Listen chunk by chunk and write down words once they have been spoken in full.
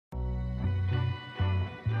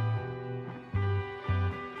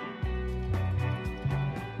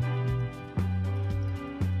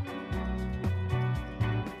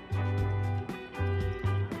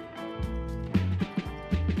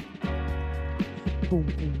Boom,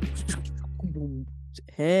 boom, boom.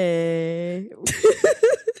 Hey.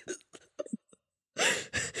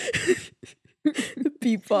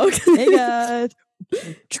 Beatbox. Hey guys.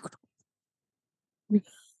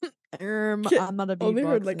 I'm not a beatboxer. Only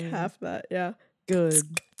heard like half that. Yeah. Good.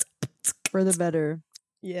 For the better.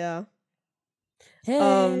 Yeah.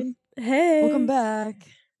 Hey. Hey. Welcome back.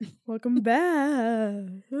 Welcome back.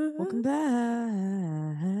 Welcome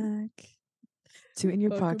back to In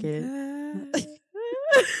Your Welcome Pocket. back.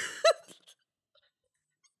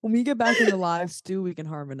 When we get back in the live stew, we can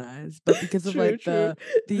harmonize. But because of True. the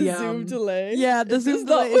Zoom delay. Yeah, the It Zoom does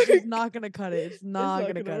not delay is just work. not gonna cut it. It's not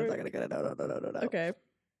gonna cut it. It's not work. gonna cut it. No. Okay.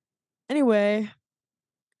 Anyway,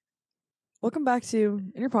 welcome back to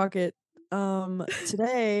In Your Pocket.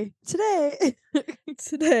 Today,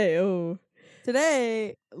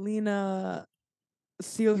 Today, Lena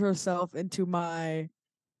sealed herself into my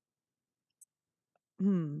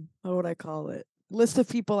what would I call it? List of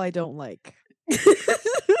people I don't like.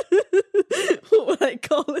 what would I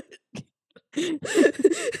call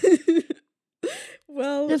it?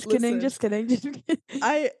 Well, Just kidding. You kidding.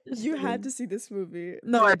 had to see this movie.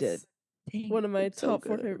 No, I did. One of my It's so top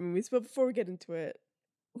 4 good. favorite movies. But before we get into it,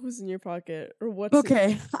 who's in your pocket or what's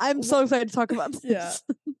Okay, I'm so excited to talk about this. Yeah.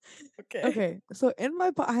 Okay. So in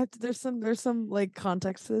my there's some like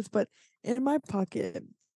context to this, but in my pocket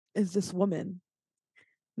is this woman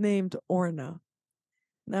named Orna.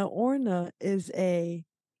 Now Orna is a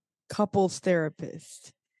couples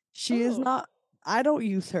therapist. She is not. I don't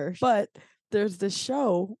use her, but there's this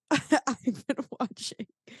show I've been watching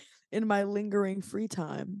in my lingering free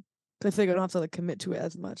time. I think I don't have to like commit to it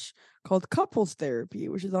as much. Called Couples Therapy,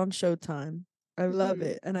 which is on Showtime. I love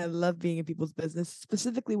it, and I love being in people's business,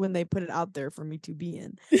 specifically when they put it out there for me to be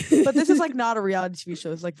in. But this is like not a reality TV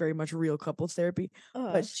show; it's like very much real couples therapy.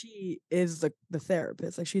 But she is the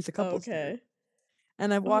therapist, like she's a couples therapist.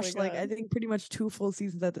 And I've watched like I think pretty much 2 full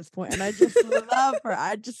seasons at this point, and I just love her.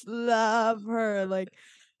 I just love her. Like,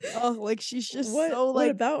 oh, like she's just so like. What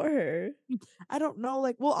about her? I don't know.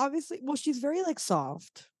 Like, obviously, she's very like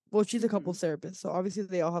soft. Well, she's a couples therapist, so obviously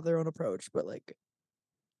they all have their own approach, but like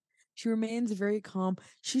she remains very calm.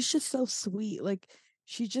 She's just so sweet. Like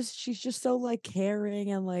she's just so like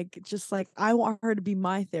caring and like just like I want her to be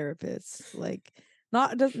my therapist. Like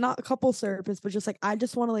not a couples therapist, but just like I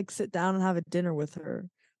just want to like sit down and have a dinner with her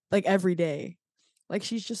like every day. Like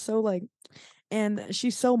she's just so like, and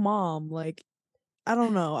she's so mom. Like I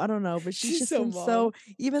don't know, but she's just so mom. So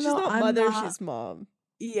even she's though not I'm mother, not, she's mom.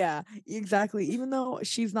 Yeah, exactly. Even though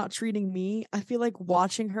she's not treating me, I feel like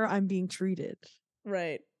watching her, I'm being treated.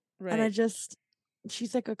 Right. And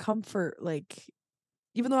she's like a comfort, like,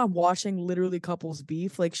 even though I'm watching literally couples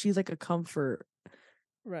beef, like she's like a comfort.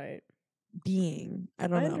 Right. Being. I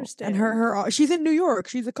don't know. Understand. And she's in New York.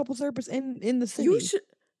 She's a couples therapist in the city. You should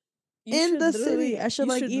city. I should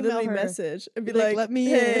like email her, message and be like, let me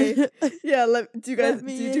hey, in. Yeah, do you guys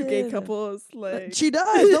do you do gay couples? Like she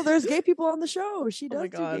does. No, there's gay people on the show. She does do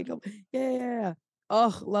gay couples. Yeah.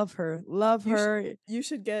 Oh, love her. You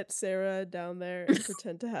should get Sarah down there and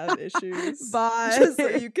pretend to have issues. Bye. Just so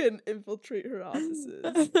you can infiltrate her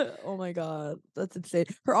offices. Oh my god, that's insane.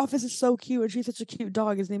 Her office is so cute, and she's such a cute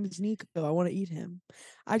dog. His name is Nico. I want to eat him.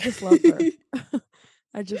 I just love her.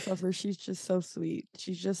 I just love her. She's just so sweet.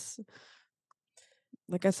 She's just,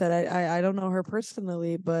 like I said, I don't know her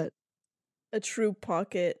personally, but a true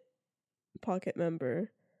pocket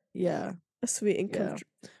member. Yeah. A sweet and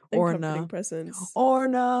comforting presence.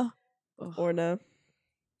 Orna. That's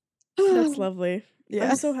lovely. Yeah.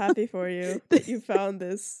 I'm so happy for you that you found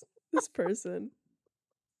this person.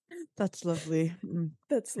 That's lovely.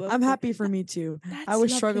 That's lovely. I'm happy for me too. I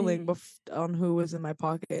was struggling on who was in my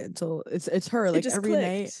pocket until it's her. Like every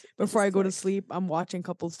night before I go to sleep, I'm watching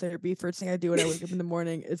couples therapy. First thing I do when I wake up in the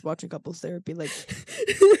morning is watching couples therapy. Like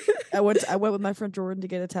I went with my friend Jordan to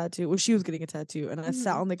get a tattoo. Well, she was getting a tattoo, and I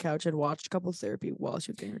sat on the couch and watched couples therapy while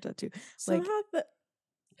she was getting her tattoo. Somehow that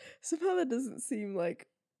doesn't seem like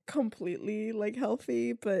completely like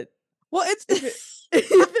healthy, but it's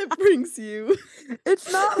if it brings you, it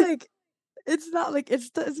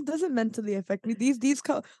doesn't mentally affect me.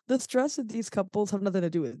 The stress of these couples have nothing to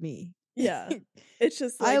do with me. Yeah, it's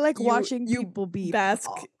just like I like watching people beef.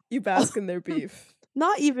 You bask in their beef.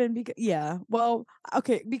 Not even because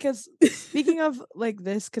because speaking of like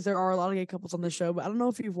this, because there are a lot of gay couples on the show, but I don't know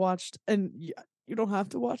if you've watched, and you don't have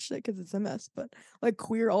to watch it because it's a mess, but like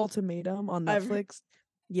Queer Ultimatum on Netflix.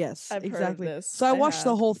 Yes, I've exactly. Heard of this. So I watched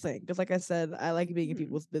the whole thing because, like I said, I like being in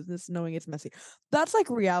people's business, knowing it's messy. That's like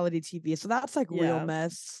reality TV. So that's like real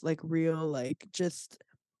mess, like real, like just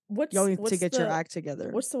Y'all need to what's get your the act together.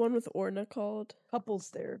 what's the one with Orna called? Couples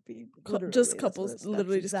therapy. Just Literally, couples, that's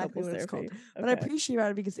literally just exactly couples what it's therapy. called. But I Okay. appreciate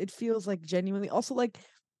it because it feels like genuinely also like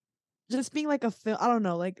just being like a film. I don't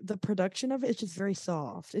know, like the production of it is just very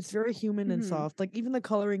soft. It's very human and Mhm. soft. Like even the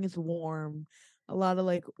coloring is warm. A lot of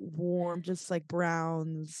like warm, just like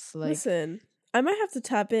browns. Like Listen, I might have to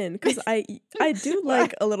tap in because I do But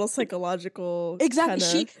like a little psychological exactly.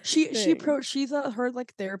 kind of She thing. approach. She's her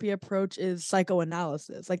like therapy approach is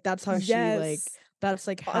psychoanalysis. Like that's how she like. Yes. That's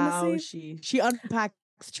like how Honestly, she unpacks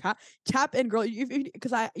tap in, girl.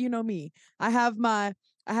 Because I you know me. I have my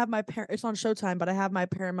it's on Showtime, but I have my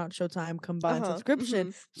Paramount Showtime combined uh-huh. subscription,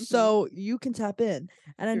 Mhm. Mhm. so you can tap in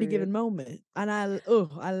at any given Period. moment. And I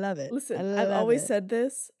love it. I Listen, I've love always it. said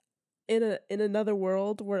this in another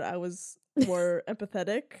world where I was more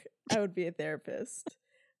empathetic, I would be a therapist.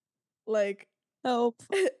 Like Help.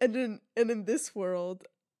 and in this world,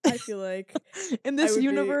 I feel like In I this would be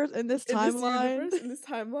universe, in this in this timeline. universe, in this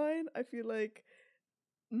timeline, I feel like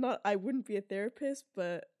not I wouldn't be a therapist,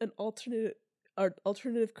 but an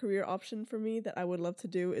alternative career option for me that I would love to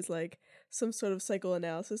do is like some sort of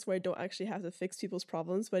psychoanalysis where I don't actually have to fix people's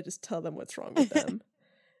problems, but I just tell them what's wrong with them.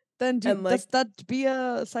 Then And like that be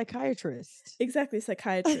a psychiatrist. exactly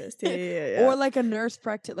psychiatrist. Yeah. Or like a nurse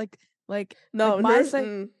practice like No, my nurse.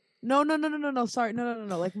 psych no sorry no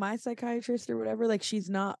like my psychiatrist or whatever, like she's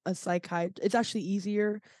not a psychiatrist. It's actually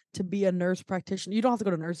easier to be a nurse practitioner. You don't have to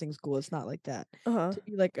go to nursing school, it's not like that, Uh-huh. to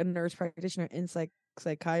be like a nurse practitioner in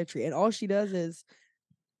psychiatry. And all she does is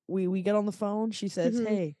we get on the phone, she says, Mm-hmm.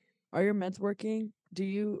 hey, are your meds working? Do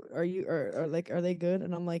you are like are they good?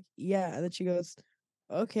 And I'm like, yeah. And then she goes,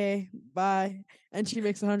 okay, bye. And she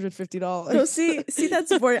makes No, $150. see,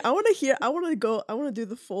 that's boring. I want to hear. I want to go. I want to do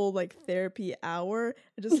the full like therapy hour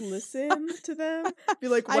and just listen to them. Be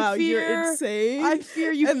like, I wow, you're fear insane. I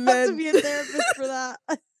fear you And have to then, be a therapist for that.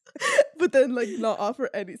 but then like not offer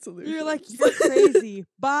any solutions. You're like, you're crazy.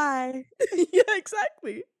 Bye. Yeah,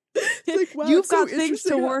 exactly. It's like, wow, You've it's so got things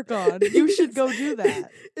to interesting. work on. You should go do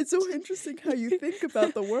that. It's so interesting how you think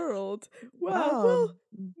about the world. Wow. Wow. Well,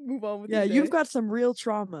 move on with Yeah, your you've day. got some real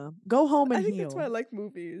trauma. Go home I and think that's why I heal. like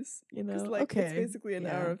movies. You Because know? like it's Okay. basically an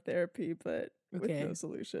hour Yeah. of therapy, but with no Okay.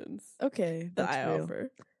 solutions Okay. that That's I real.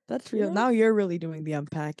 offer. That's You real. know? Now you're really doing the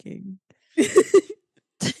unpacking.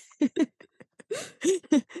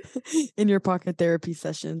 In your pocket therapy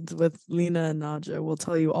sessions with Lena and Naja, we'll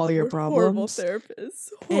tell you all your We're horrible problems therapists.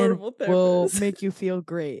 and Horrible we'll therapists. make you feel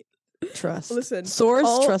great. Trust. Listen, Source,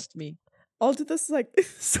 I'll trust me. I'll do this like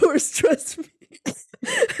source trust me.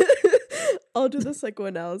 I'll do the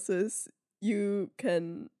psychoanalysis. You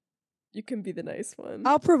can be the nice one.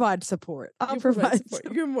 I'll provide support. I'll You provide provide support.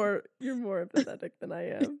 support. You're more empathetic than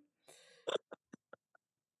I am.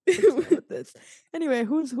 What's wrong with this? Anyway,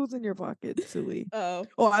 who's in your pocket, Suli? Oh.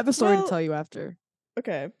 Oh, I have a story to Well, tell you after.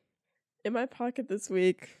 okay. In my pocket this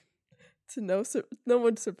week, to no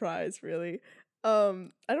one's surprise really. I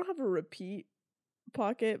don't have a repeat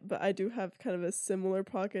pocket, but I do have kind of a similar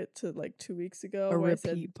pocket to like 2 weeks ago A where I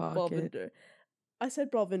said repeat pocket. Balvinder. I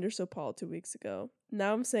said Balvinder Sopal 2 weeks ago.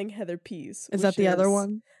 Now I'm saying Heather Pease. Is that the other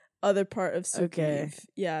one? Other part of Suki Okay. Eve.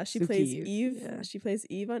 Yeah, she plays Suki, Eve. yeah. She plays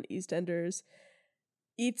Eve on EastEnders.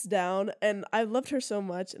 Eats Down, and I've loved her so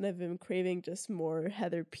much, and I've been craving just more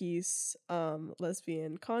Heather Peace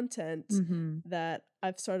lesbian content that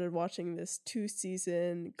I've started watching this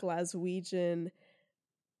 2-season Glaswegian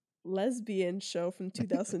lesbian show from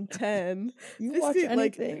 2010. You watch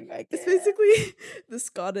anything, I it's can't. basically the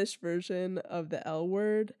Scottish version of the L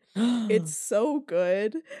Word. It's so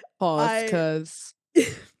good. Pause, cause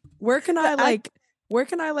where can I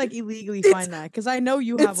illegally find that? Because I know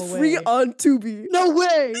you have a way. It's free on Tubi. No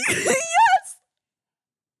way. Yes.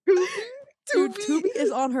 Dude, Tubi is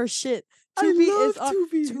on her shit. Tubi is on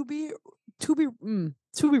Tubi.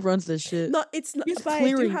 Tubi runs this shit. No, it's not. He's But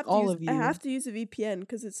clearing all use, of you. I have to use a VPN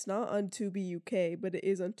because it's not on Tubi UK, but it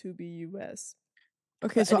is on Tubi US.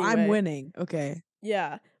 Okay, but so anyway, I'm winning. Okay.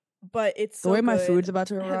 Yeah, but it's so the way my good. food's about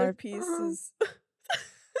to arrive. Heather Peace is.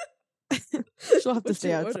 She'll have to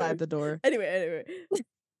stay outside the door. Anyway.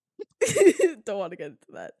 Don't want to get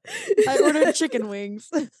into that. I ordered chicken wings.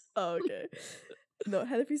 Oh, okay. No,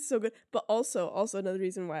 Heather Peace is so good. But also another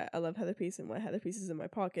reason why I love Heather Peace and why Heather Peace is in my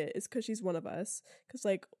pocket is because she's one of us. Because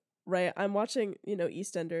like, right, I'm watching,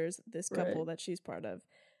 EastEnders, this couple that she's part of.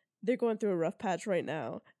 They're going through a rough patch right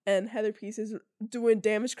now, and Heather Peace is doing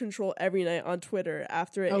damage control every night on Twitter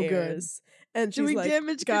after it airs. Good. And she's doing like,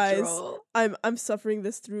 damage guys, control. I'm suffering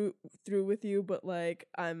this through with you, but like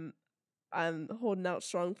I'm holding out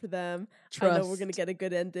strong for them. Trust. I know we're gonna get a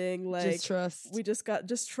good ending. Like, just trust. We just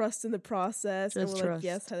trust in the process. And we're like,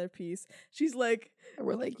 yes, Heather Peace. She's like, And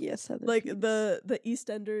we're like, yes, Heather. Like Peace. the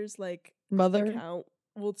EastEnders like mother. account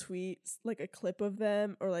will tweet like a clip of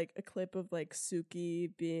them, or like a clip of like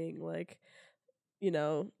Suki being like, you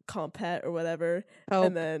know, compet or whatever. Help.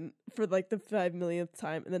 And then for like the 5 millionth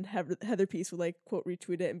time, and then Heather Peace would like quote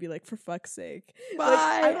retweet it and be like, for fuck's sake.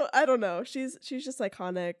 Bye. Like, I don't know. She's just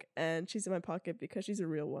iconic, and she's in my pocket because she's a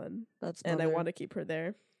real one. That's and I mother. want to keep her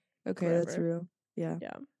there. Okay, forever. that's real. Yeah.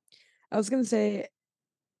 Yeah. I was gonna say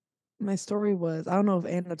my story was, I don't know if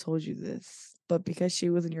Anna told you this, but because she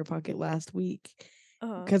was in your pocket last week,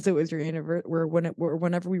 because it was your anniversary,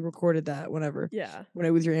 whenever we recorded that, when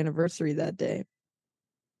it was your anniversary that day,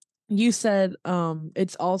 you said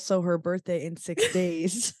it's also her birthday in 6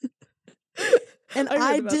 days. And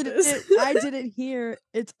I didn't hear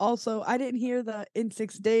it's also, I didn't hear the in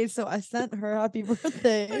 6 days, so I sent her happy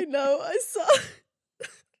birthday. I know, I saw.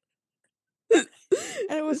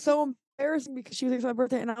 And it was so embarrassing because she was like, my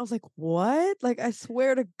birthday, and I was like, what? Like, I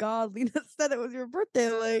swear to God, Lena said it was your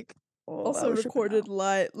birthday. Like, also recorded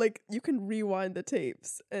live. Like, you can rewind the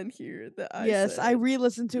tapes and hear that I Yes, said I it.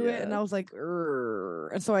 re-listened to it and I was like,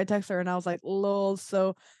 "Urgh." And so I texted her and I was like, lol,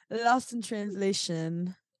 so lost in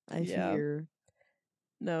translation, I fear.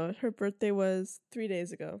 No, her birthday was 3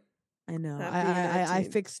 days ago. I know. I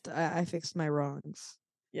fixed my wrongs.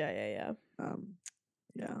 Yeah.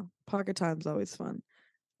 Yeah. Pocket time's always fun.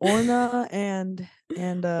 Orna and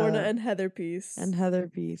Orna and Heather Peace.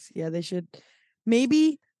 Yeah, they should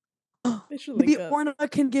maybe maybe Orna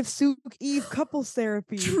can give Suk Eve couples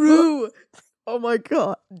therapy. True. Oh my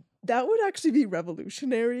god. That would actually be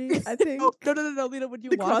revolutionary, I think. No, Lena, when you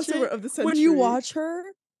the watch crossover it, of the century. When you watch her,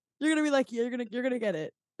 you're gonna be like, yeah, you're gonna get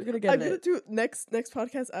it. You're gonna get it. I'm gonna do next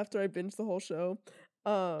podcast after I binge the whole show.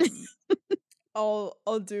 I'll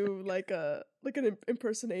do like an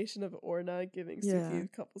impersonation of Orna giving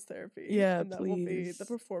Suki couples therapy. Yeah, and that will be the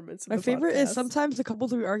performance of My the favorite podcast. is sometimes the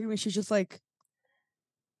couples will be arguing, she's just like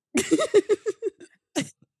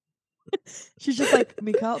she's just like,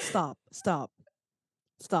 Mikhail, stop.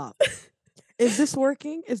 Is this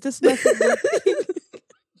working? Is this method working?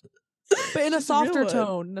 But in a softer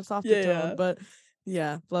tone. But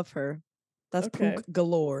yeah, love her. That's Pook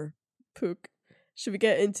galore. Pook. Should we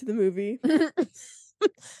get into the movie?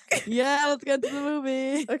 Yeah, let's get to the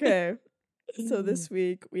movie. Okay. So this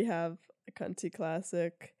week we have a cunty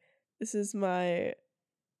classic. This is my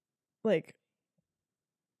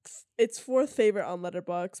it's fourth favorite on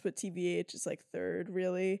Letterboxd, but TBH is like third,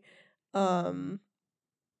 really. A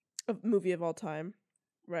movie of all time,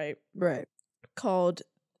 right? Right. It's a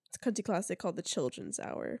cunty classic called The Children's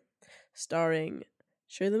Hour, starring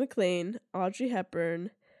Shirley MacLaine, Audrey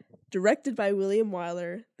Hepburn, directed by William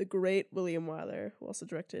Wyler, the great William Wyler, who also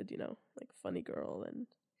directed, like Funny Girl and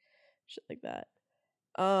shit like that.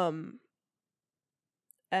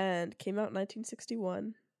 And came out in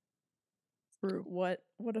 1961. True. What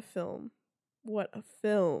a film. What a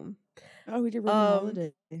film. Oh, we did Roman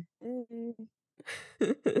Holiday.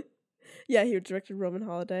 Yeah, he directed Roman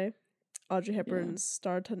Holiday. Audrey Hepburn's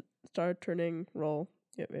star-turning role.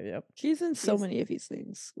 Yep. She's in so many of these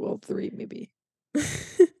things. Well, 3 maybe.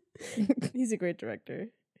 He's a great director.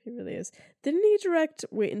 He really is. Didn't he direct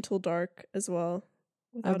Wait Until Dark as well?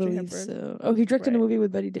 With I Audrey believe Hepburn? so. Oh, he directed a movie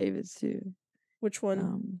with Bette Davis too. Which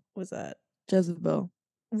one was that? Jezebel.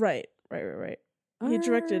 Right. He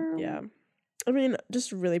directed, I mean,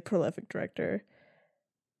 just a really prolific director.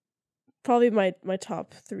 Probably my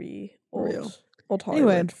top 3 old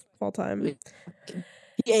Hollywood of all time.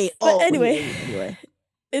 Anyway,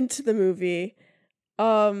 into the movie.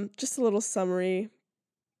 Just a little summary.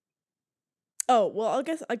 Oh well,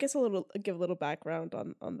 I guess I'll give a little background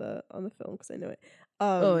on the film because I know it.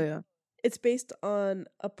 It's based on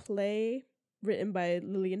a play written by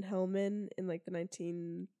Lillian Hellman in like the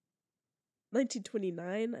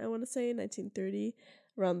 1929, I want to say 1930,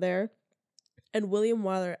 around there. And William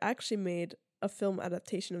Wyler actually made a film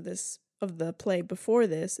adaptation of the play before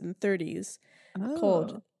this in the 30s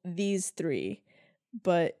called These Three,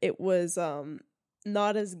 but it was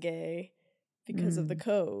not as gay because of the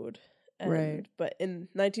code. Right. But in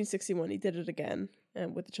 1961 he did it again,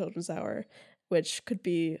 and with The Children's Hour, which could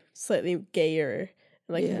be slightly gayer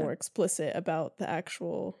and more explicit about the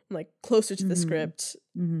actual, closer to the script,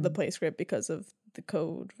 the play script, because of the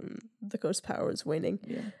code and the code's powers waning.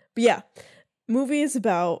 Yeah. But yeah, movie is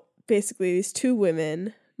about basically these 2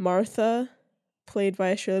 women, Martha, played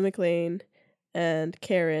by Shirley MacLaine, and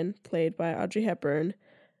Karen, played by Audrey Hepburn,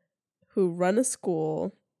 who run a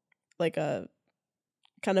school, like a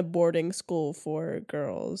kind of boarding school for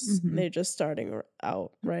girls. They're just starting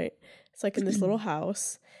out, right? It's like in this little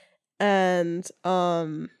house. And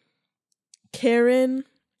Karen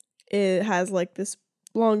it has like this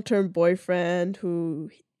long-term boyfriend who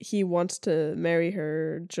he wants to marry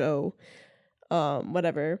her, Joe.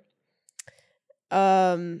 Whatever.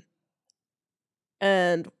 And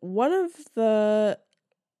one of the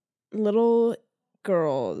little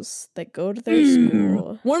girls that go to their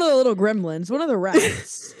school, one of the little gremlins, one of the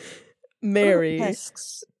rats, Mary,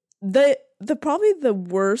 pesks the probably the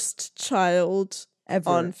worst child ever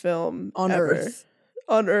on film on ever. Earth.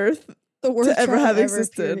 On Earth. The worst to ever child have ever,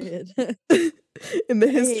 existed. period. In the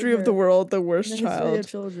I history hate of the her. world, the In worst the history child. of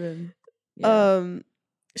children. Yeah.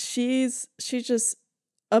 She's just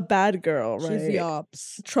a bad girl, right? She's the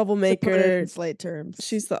ops. Troublemaker. To put it in slight terms.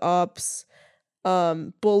 She's the ops.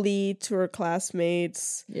 Bully to her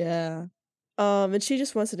classmates. Yeah. And she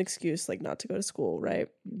just wants an excuse, like, not to go to school, right?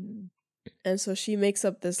 Mm-hmm. And so she makes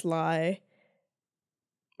up this lie,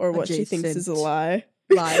 or what she thinks is a Adjacent. lie.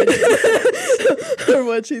 Lie. Or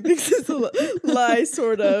what she thinks is a lie,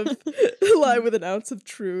 sort of. Lie with an ounce of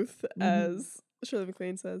truth, as Shirley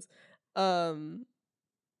MacLaine says. That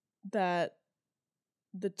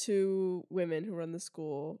the two women who run the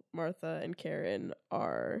school, Martha and Karen,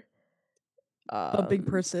 are bumping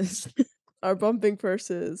purses. Are bumping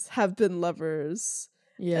purses, have been lovers,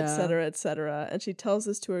 Yeah. etc., etc. And she tells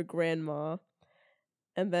this to her grandma,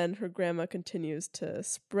 and then her grandma continues to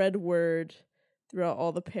spread word throughout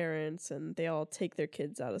all the parents, and they all take their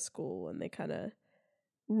kids out of school, and they kind of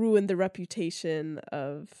ruin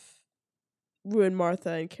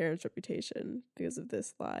Martha and Karen's reputation because of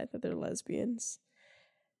this lie that they're lesbians,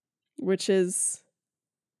 which is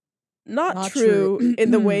not true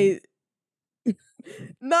in the way.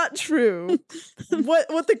 Not true.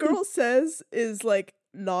 What the girl says is like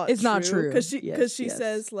it's not true because she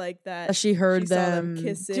says like that she heard them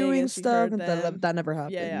kissing doing and stuff and that never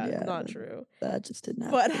happened. Yeah, not true. That just didn't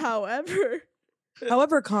happen. But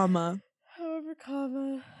however, comma,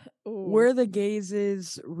 where the gaze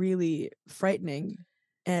is really frightening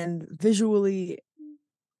and visually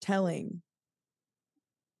telling.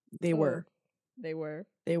 They were. It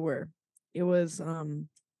was where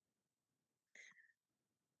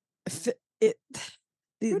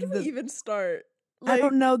do we even start? Like, I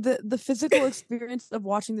don't know, the physical experience of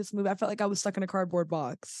watching this movie, I felt like I was stuck in a cardboard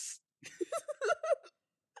box.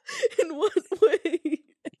 In what way?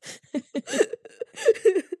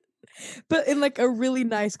 But in like a really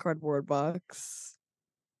nice cardboard box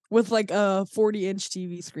with like a 40-inch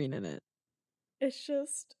TV screen in it. It's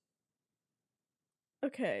just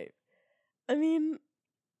okay. I mean,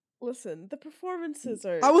 listen, the performances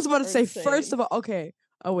are. I was about to say, insane. first of all, okay.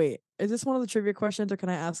 Oh wait, is this one of the trivia questions, or can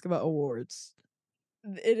I ask about awards?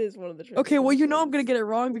 It is one of the trivia. Okay, well, you know I'm gonna get it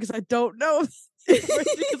wrong because I don't know.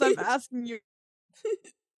 Because I'm asking you.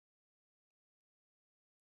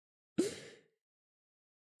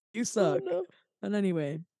 You suck. Oh, no. But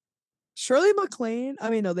anyway, Shirley MacLaine. I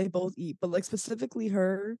mean, no, they both eat, but like specifically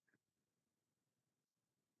her.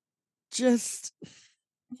 Just.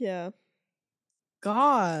 Yeah.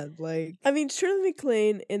 God, like, I mean, Shirley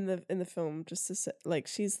MacLaine in the film, just to say, like,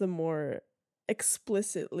 she's the more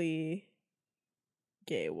explicitly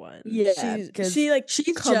gay one. Yeah, she's comes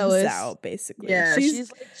jealous out basically. Yeah,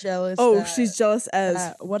 she's like jealous. Oh, she's jealous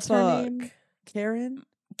as what's fuck. her name?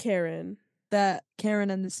 Karen. That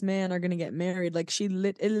Karen and this man are gonna get married. Like it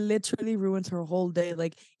literally ruins her whole day.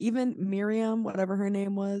 Like even Miriam, whatever her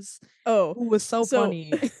name was. Oh, who was so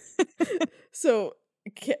funny. So.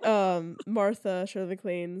 Martha, Shirley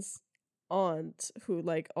MacLaine's aunt, who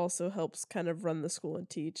like also helps kind of run the school and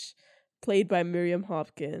teach, played by Miriam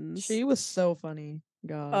Hopkins. She was so funny.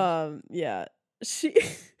 God. Yeah.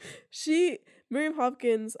 Miriam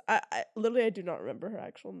Hopkins, I literally I do not remember her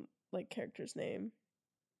actual like character's name.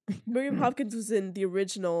 Miriam Hopkins was in the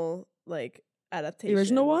original like adaptation. The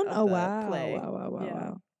original one? Oh wow. Play.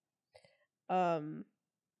 Wow.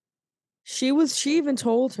 She even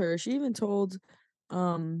told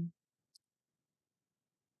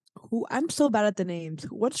who I'm so bad at the names.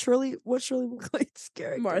 What's Shirley MacLaine's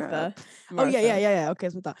character? Martha. Oh yeah. Okay,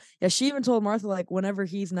 so I thought. Yeah, she even told Martha like whenever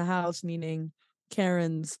he's in the house, meaning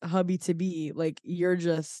Karen's hubby to be, like you're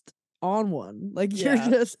just on one. Like you're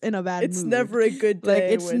just in a bad mood. It's never a good day. Like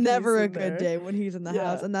it's never a good day when he's in the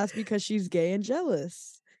house, and that's because she's gay and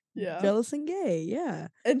jealous. Yeah. Jealous and gay, yeah.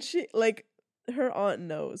 And she like her aunt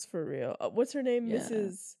knows for real. What's her name? Yeah.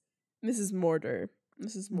 Mrs. Mortar.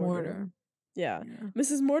 Mrs. Mortar. Yeah. Yeah.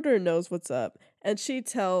 Mrs. Mortar knows what's up. And she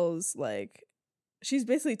tells, like, she's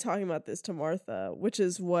basically talking about this to Martha, which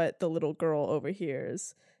is what the little girl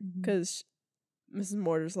overhears. Because Mrs.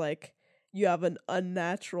 Mortar's like, you have an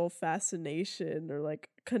unnatural fascination or, like,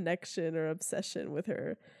 connection or obsession with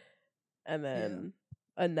her. And then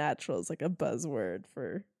unnatural is like a buzzword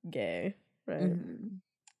for gay, right? Mm-hmm.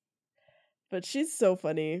 But she's so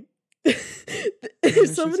funny. Yeah,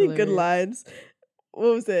 There's so she's many good hilarious. lines. What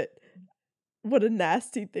was it? What a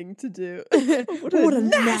nasty thing to do. What a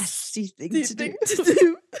nasty thing to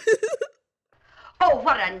do. Oh,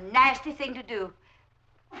 what a nasty thing to do.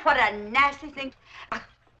 What a nasty thing.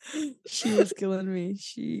 She was killing me.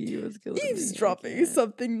 She was killing me. Eavesdropping I is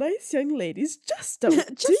something nice young ladies just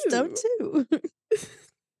don't just do. don't do.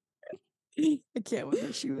 I can't with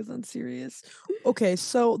her. She was unserious. Okay,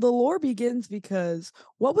 so the lore begins because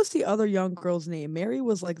what was the other young girl's name? Mary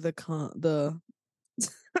was like the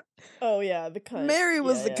Oh yeah, the cunt. Mary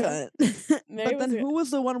was the Yeah. cunt. Mary But then was the- who was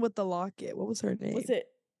the one with the locket? What was her name? Was it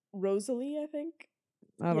Rosalie, I think?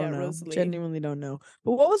 I don't know. Rosalie. Genuinely don't know.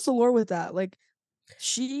 But what was the lore with that? Like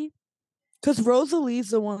because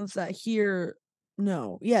Rosalie's the ones that hear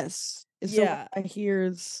yes. It's the one Yeah. that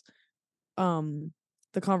hears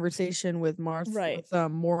the conversation with Martha, Right.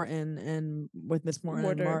 with Morton and with Miss Morton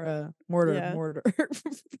Mortar. and Mortar.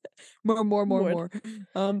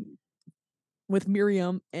 more. With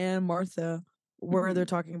Miriam and Martha, where they're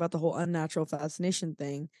talking about the whole unnatural fascination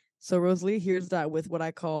thing. So Rosalie hears that with what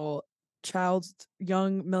I call child's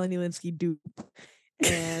young Melanie Linsky dupe.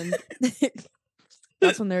 And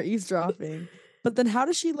that's when they're eavesdropping. But then how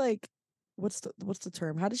does she like what's the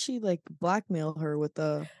term? How does she like blackmail her with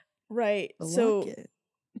the right? the So locket?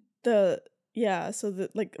 so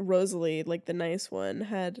like Rosalie, like the nice one,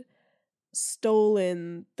 had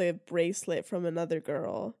stolen the bracelet from another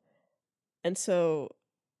girl. And so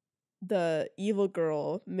the evil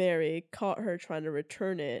girl, Mary, caught her trying to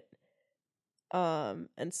return it.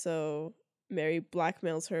 And so Mary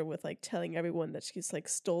blackmails her with like telling everyone that she's like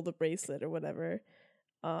stole the bracelet or whatever.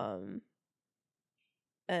 And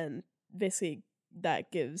basically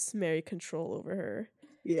that gives Mary control over her.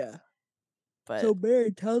 Yeah. But So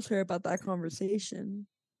Mary tells her about that conversation.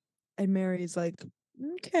 And Mary's like,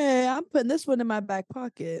 okay, I'm putting this one in my back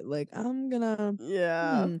pocket. Like, I'm gonna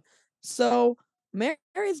So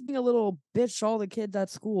Mary's being a little bitch all the kids at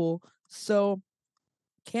school. So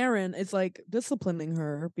Karen is like disciplining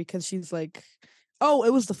her because she's like, oh,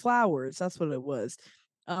 it was the flowers. That's what it was.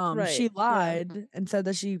 She lied and said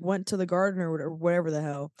that she went to the garden or whatever the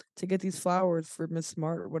hell to get these flowers for Miss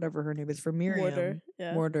Smart or whatever her name is, for Miriam.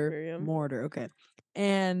 Mortar. Okay.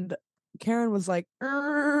 And Karen was like,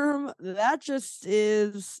 that just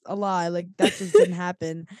is a lie. Like that just didn't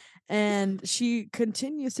happen. And she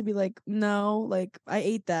continues to be like, no, like I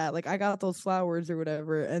ate that. Like I got those flowers or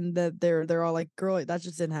whatever. And that they're all like, girl, that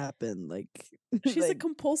just didn't happen. Like she's a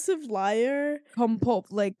compulsive liar.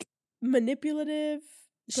 Like manipulative.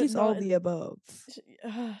 She's all the above.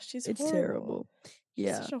 She's it's horrible. Terrible.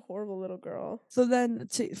 Yeah. She's such a horrible little girl. So then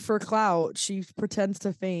for clout, she pretends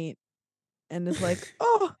to faint and is like,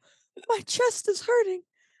 oh, my chest is hurting.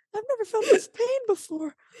 I've never felt this pain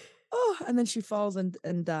before. Oh, and then she falls and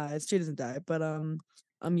dies. She doesn't die, but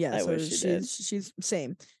yeah, so she's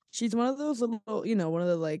same. She's one of those little, one of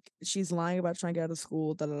the like she's lying about trying to get out of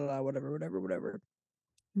school, whatever.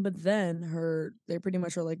 But then they pretty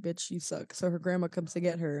much are like, bitch, you suck. So her grandma comes to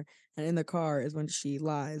get her, and in the car is when she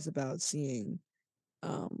lies about seeing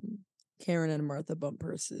Karen and Martha bump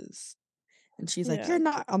purses. And she's like, you're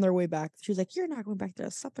not on their way back. She's like, you're not going back there.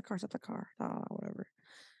 Stop the car. Whatever.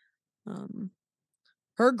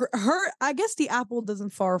 Her I guess the apple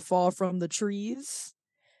doesn't far fall from the trees.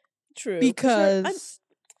 True. Because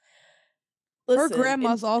her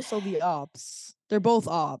grandma's also the ops. They're both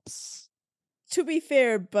ops. To be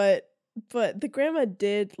fair, but the grandma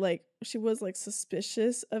did like she was like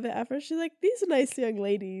suspicious of it at first. She's like, these nice young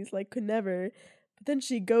ladies like could never. But then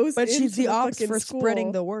she goes. But she's the ops for school.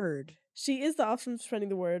 Spreading the word. She is the ops for spreading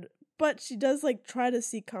the word, but she does like try to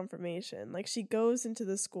seek confirmation. Like she goes into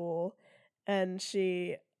the school, and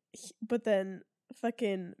but then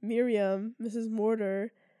fucking Miriam, Mrs.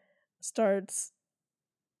 Mortar, starts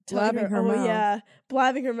blabbing her mouth. Oh yeah,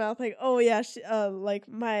 blabbing her mouth like, oh yeah, she, like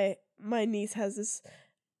my niece has this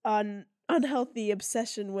unhealthy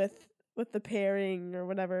obsession with the pairing or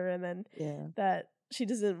whatever, and then that she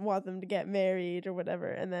doesn't want them to get married or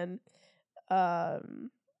whatever, and then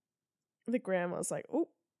the grandma's like, oh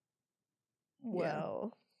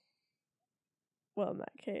well in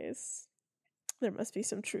that case there must be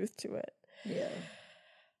some truth to it.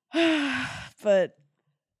 But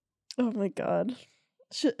oh my god,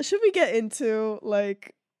 should we get into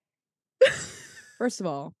like first of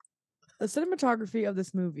all, the cinematography of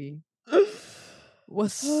this movie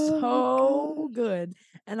was so good.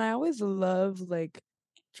 And I always love like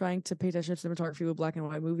trying to pay attention to cinematography with black and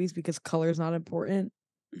white movies because color is not important.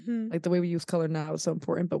 Like the way we use color now is so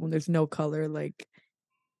important, but when there's no color, like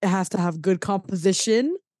it has to have good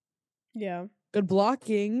composition, Yeah. good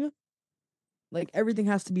blocking. Like everything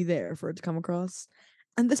has to be there for it to come across.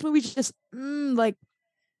 And this movie just like,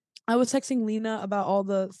 I was texting Lena about all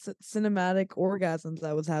the cinematic orgasms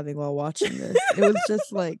I was having while watching this.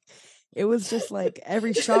 It was just like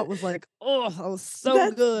every shot was like, oh, that was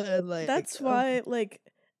so good. Like that's why like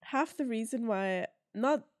half the reason why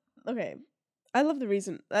not okay. I love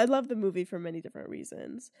the movie for many different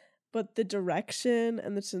reasons, but the direction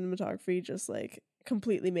and the cinematography just like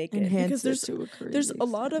completely make it, because there's a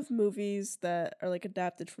lot of movies that are like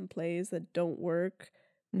adapted from plays that don't work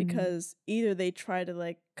because either they try to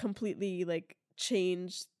like completely like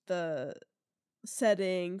change the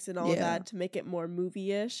settings and all that to make it more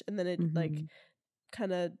movie-ish, and then it like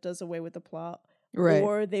kind of does away with the plot,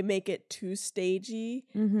 or they make it too stagey.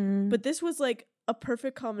 But this was like a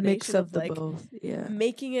perfect combination of like both.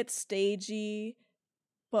 making it stagey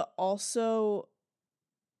but also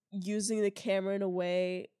using the camera in a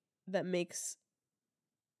way that makes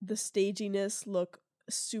the staginess look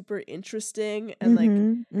super interesting, and like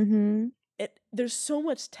there's so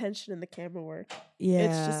much tension in the camera work.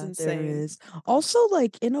 It's just insane. There is. Also,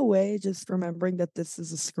 like, in a way, just remembering that this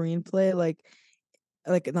is a screenplay, like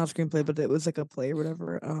not a screenplay, but it was like a play or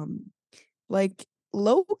whatever. Like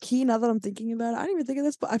low key, now that I'm thinking about it, I didn't even think of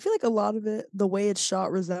this, but I feel like a lot of it, the way it's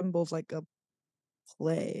shot, resembles like a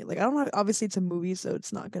play. Like, I don't know, obviously it's a movie, so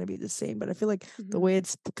it's not going to be the same, but I feel like the way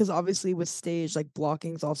it's, because obviously with stage, like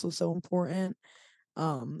blocking is also so important.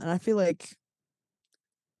 And I feel like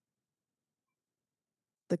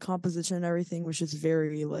the composition and everything was just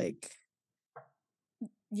very like,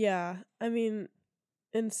 yeah, I mean,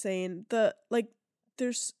 insane. The like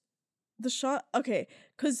there's the shot, okay,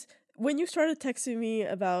 because when you started texting me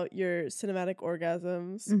about your cinematic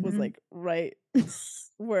orgasms was like right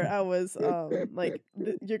where I was like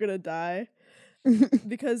you're gonna die,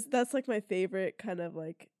 because that's like my favorite kind of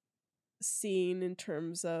like scene in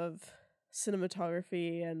terms of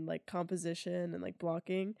cinematography and like composition and like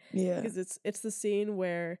blocking, because it's the scene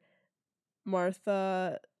where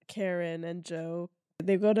Martha, Karen, and Joe,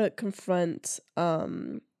 they go to confront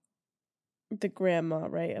the grandma,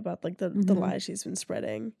 right, about like the lies she's been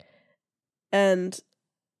spreading, and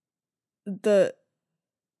there's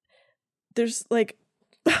like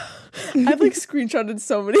I've like screenshotted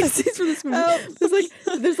so many scenes from this movie.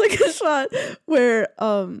 There's like a shot where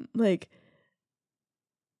like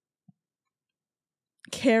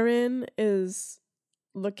Karen is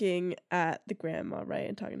looking at the grandma, right,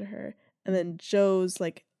 and talking to her, and then Joe's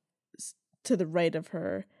like to the right of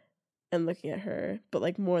her and looking at her, but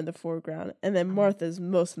like more in the foreground, and then Martha's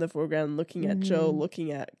most in the foreground, looking at Joe,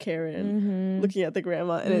 looking at Karen, looking at the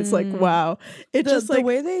grandma, and it's like, wow, it just like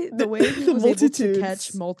the way he was able to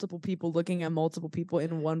catch multiple people looking at multiple people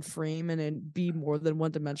in one frame and then be more than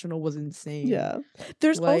one dimensional was insane. Yeah,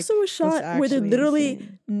 there's like, also a shot where they're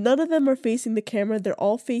literally none of them are facing the camera; they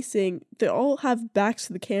all have backs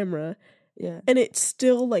to the camera. Yeah, and it's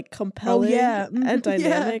still like compelling and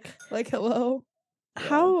dynamic. Yeah. Like, hello,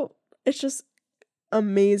 how it's just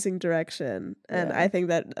amazing direction, and I think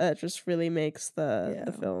that just really makes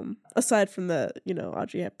the film, aside from the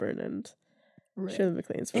Audrey Hepburn and Shirley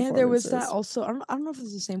MacLaine's performances. And there was that also. I don't know if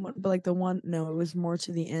it's the same one, but like the one. No, it was more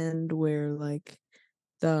to the end where like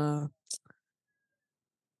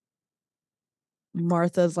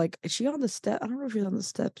Martha's like, is she on the step? I don't know if she's on the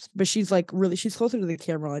steps, but she's like she's closer to the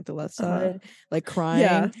camera, like the left side, like crying.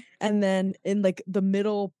 Yeah. And then in like the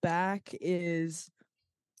middle back is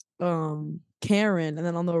Karen, and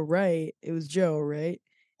then on the right it was Joe, right?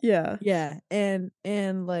 Yeah. Yeah. And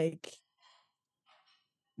like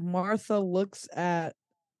Martha looks at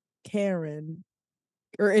Karen,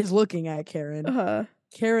 or is looking at Karen.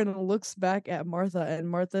 Karen looks back at Martha, and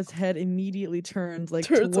Martha's head immediately turns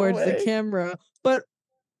towards away. The camera, but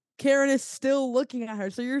Karen is still looking at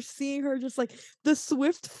her. So you're seeing her just like the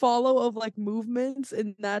swift follow of like movements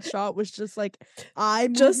in that shot was just like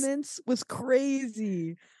movements was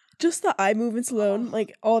crazy. Just the eye movements alone,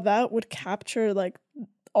 like all that would capture like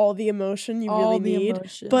all the emotion you really need.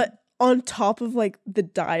 But on top of like the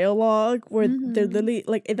dialogue where they're literally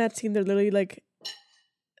like in that scene, they're literally like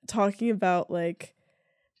talking about like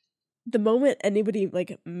the moment anybody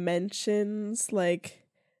like mentions like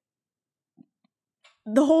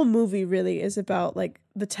the whole movie really is about like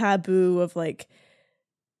the taboo of like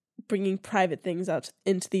bringing private things out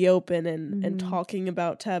into the open and talking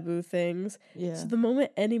about taboo things. Yeah. So the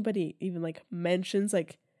moment anybody even like mentions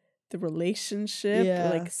like the relationship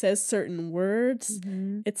or like says certain words,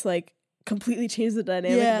 it's like completely changes the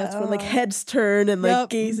dynamic. Yeah, that's when like heads turn and like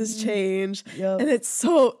gazes change. And it's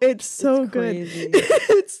so good. It's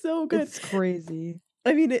so good. It's crazy.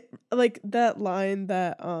 I mean, it like that line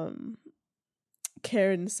that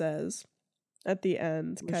Karen says at the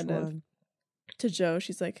end, Which kind of one? to Joe.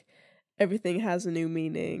 She's like, everything has a new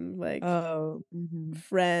meaning, like Oh, mm-hmm.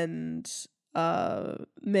 friend,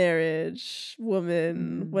 marriage,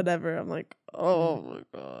 woman, Mm-hmm. whatever. I'm like, oh my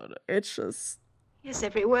god, it's just Yes,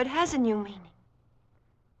 every word has a new meaning.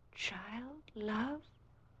 Child, love,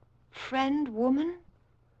 friend, woman.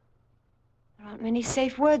 There aren't many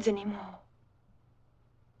safe words anymore.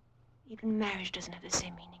 Even marriage doesn't have the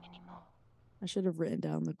same meaning anymore. I should have written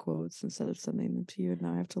down the quotes instead of sending them to you, and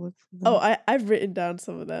now I have to look for them. oh, I've written down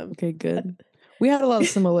some of them. Okay, good. We had a lot of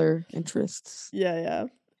similar interests. Yeah.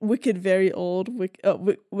 Wicked very old,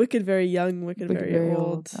 wicked very young, wicked very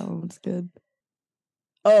old. That one's good.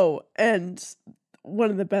 Oh, and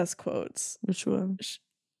one of the best quotes, Which one?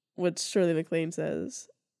 what Shirley MacLaine says,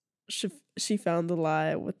 she found the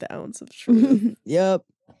lie with the ounce of truth. Yep.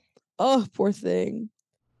 Oh, poor thing.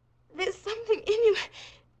 There's something in you,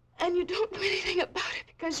 and you don't do anything about it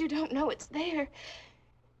because you don't know it's there.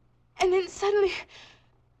 And then suddenly,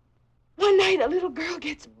 one night, a little girl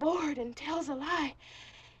gets bored and tells a lie.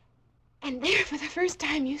 And there, for the first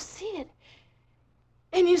time, you see it.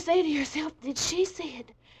 And you say to yourself, did she see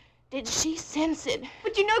it? Did she sense it?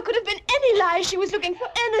 But you know, it could have been any lie. She was looking for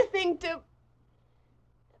anything to...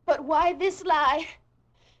 But why this lie?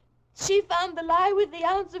 She found the lie with the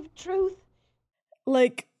ounce of truth.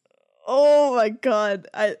 Like, oh my god,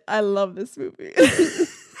 I love this movie.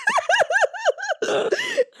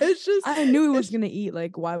 It's just I knew he was gonna eat.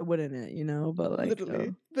 Like, why wouldn't it? You know, but like,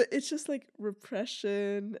 literally. But it's just like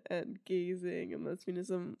repression and gazing and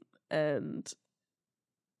lesbianism and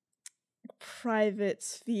private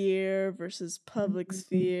sphere versus public Mhm.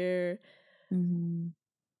 sphere, Mhm.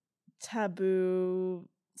 taboo,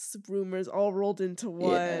 rumors all rolled into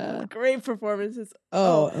one. Yeah. Great performances.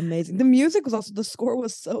 Oh, amazing! The music was also, the score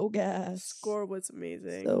was so gas. Score was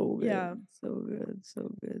amazing. So good. Yeah. So good.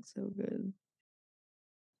 So good. So good.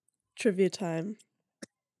 Trivia time.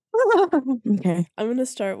 Okay. I'm gonna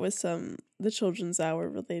start with some the Children's Hour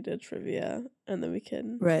related trivia, and then we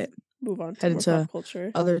can Right. move on to Head more into pop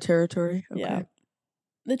culture. other territory. Okay. Yeah.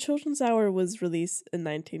 The Children's Hour was released in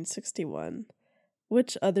 1961.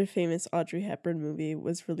 Which other famous Audrey Hepburn movie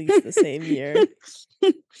was released the same year?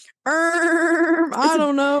 I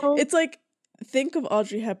don't know. It's like, think of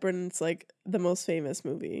Audrey Hepburn, it's like the most famous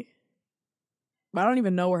movie. I don't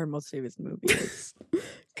even know where her most famous movie is.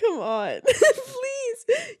 Come on.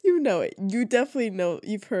 Please. You know it. You definitely know.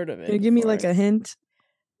 You've heard of it. Can you give me like before. a hint?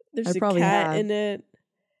 There's I a probably cat have. in it.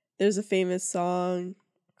 There's a famous song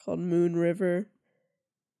called Moon River.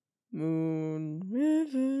 Moon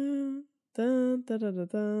River. Dun, dun, dun, dun,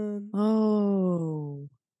 dun. Oh.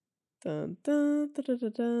 Dun, dun, dun,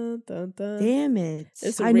 dun, dun, dun, dun. Damn it.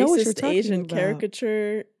 It's a I know what you're racist talking Asian about.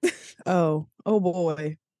 caricature. Oh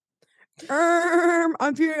boy.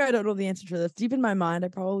 I'm fearing I don't know the answer to this. Deep in my mind, I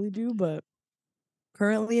probably do, but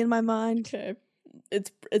currently in my mind. Okay.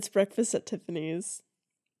 It's Breakfast at Tiffany's.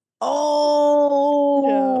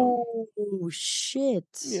 Oh shit.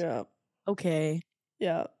 Yeah. Okay.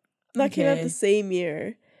 Yeah. That came out the Okay. same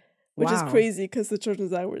year. Which is Wow. crazy because the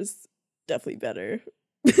Children's Hour is definitely better.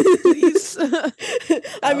 Please.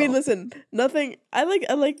 I mean, Oh. listen, nothing I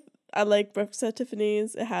like Breakfast at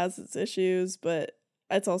Tiffany's. It has its issues, but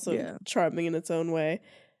it's also Yeah. charming in its own way.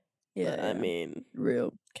 Yeah. But, I mean,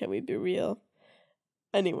 real. can we be real?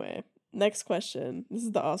 Anyway, next question. This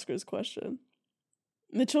is the Oscars question.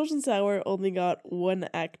 The Children's Hour only got one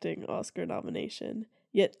acting Oscar nomination,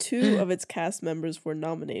 yet two of its cast members were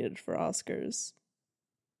nominated for Oscars.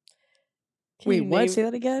 Can you Wait, what? name- Say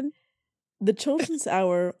that again? The Children's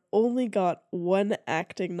Hour only got one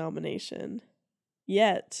acting nomination,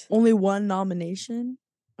 yet Only one nomination?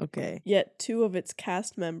 Okay. two of its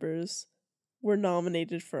cast members were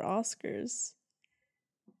nominated for Oscars.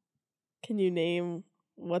 Can you name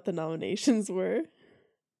what the nominations were?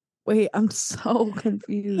 Wait, I'm so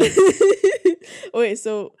confused. Wait,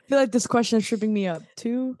 so I feel like this question is tripping me up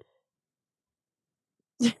too.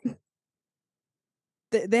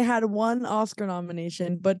 They had one Oscar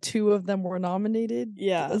nomination, but two of them were nominated.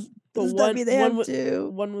 yeah, Does but that mean they have wa- two?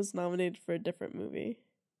 one was nominated for a different movie.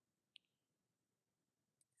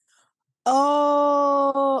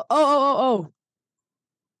 Oh.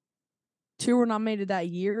 Two were nominated that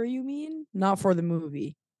year, you mean? Not for the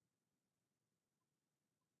movie.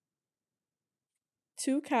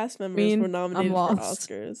 Two cast members were I'm nominated for lost.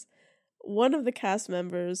 Oscars. One of the cast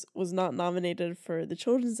members was not nominated for The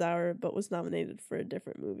Children's Hour, but was nominated for a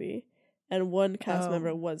different movie. And one cast member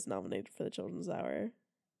Oh. was nominated for The Children's Hour.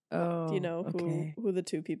 Oh. Do you know okay. who the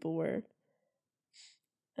two people were?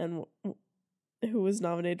 And who was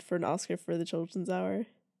nominated for an Oscar for The Children's Hour?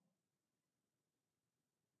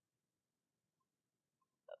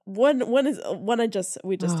 One I just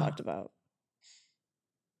talked about.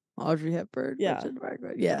 Audrey Hepburn. Yeah. Richard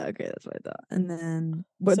Margaret. Yeah, okay, that's what I thought. And then,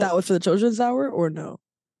 but that was for the Children's Hour or no?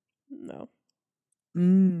 No.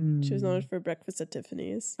 Mm. She was nominated for Breakfast at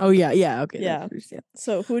Tiffany's. Oh yeah, okay. Yeah. Yeah.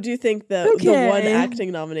 So who do you think the one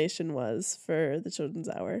acting nomination was for the Children's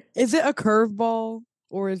Hour? Is it a curveball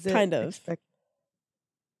or is it kind of?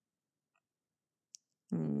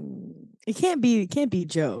 It can't be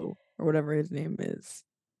Joe or whatever his name is.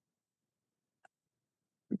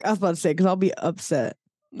 I was about to say because I'll be upset.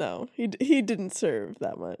 No, he didn't serve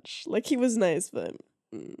that much. Like he was nice, but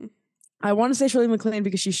I want to say Shirley MacLaine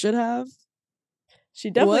because she should have. She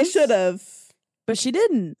definitely should have. But she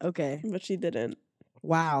didn't. Okay. But she didn't.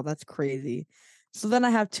 Wow, that's crazy. So then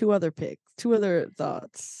I have two other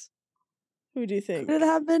thoughts. Who do you think? Could it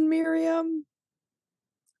have been Miriam?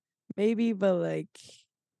 Maybe, but like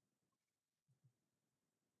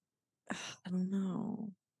I don't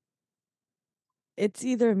know. It's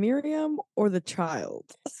either Miriam or the child.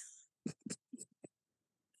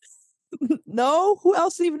 No? Who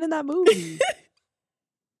else is even in that movie?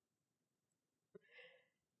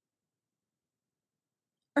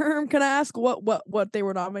 Can I ask what they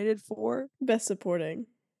were nominated for? Best Supporting.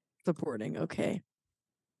 Supporting, okay.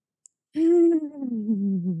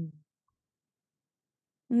 I'm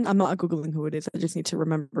not Googling who it is. I just need to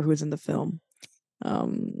remember who's in the film.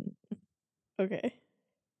 Okay.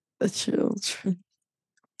 The children.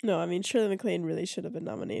 No, I mean Shirley MacLaine really should have been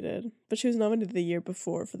nominated, but she was nominated the year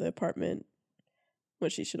before for The Apartment,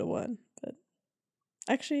 which she should have won. But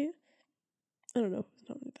actually, I don't know who was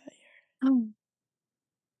nominated that year.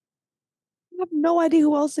 I have no idea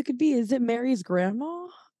who else it could be. Is it Mary's grandma?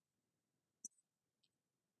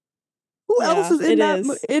 Who else is in that?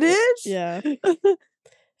 It is? Yeah.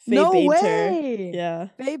 No Bainter. way. Yeah.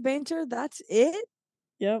 Faye Bainter, that's it?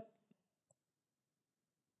 Yep.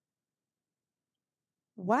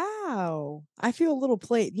 Wow. I feel a little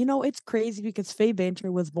played. You know, it's crazy because Faye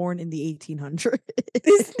Bainter was born in the 1800s.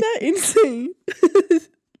 Isn't that insane?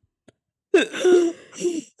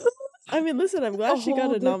 I mean, listen, I'm glad she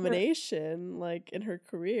got a nomination, like, in her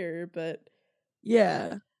career, but...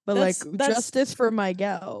 Yeah, but that's justice for my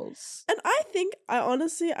gals. And I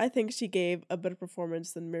honestly think she gave a better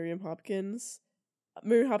performance than Miriam Hopkins.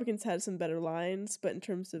 Miriam Hopkins had some better lines, but in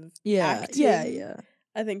terms of acting,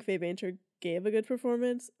 I think Faye Bainter gave a good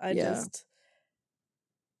performance. Just...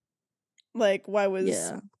 Like, why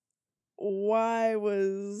was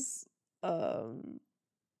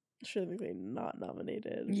Shirley MacLaine not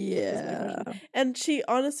nominated? Yeah. And she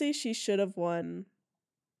should have won.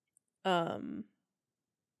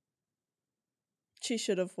 She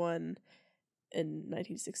should have won in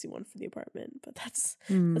 1961 for The Apartment, but that's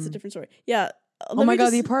a different story. Yeah. Oh my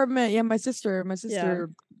god, The Apartment. Yeah, my sister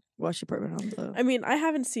watched The Apartment. I mean, I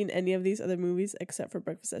haven't seen any of these other movies except for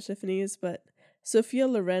Breakfast at Tiffany's, but Sophia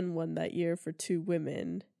Loren won that year for Two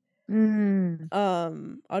Women.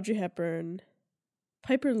 Audrey Hepburn,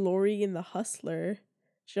 Piper Laurie in The Hustler,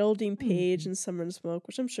 Geraldine Page in Summer and Smoke,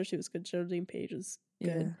 which I'm sure she was good. Geraldine Page was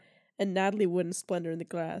good. And Natalie Wood in Splendor in the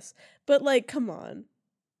Grass. But, like, come on.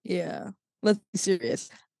 Yeah. Let's be serious.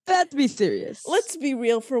 Let's be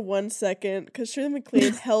real for 1 second, because Shirley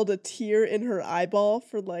MacLaine held a tear in her eyeball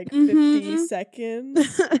for, like, 50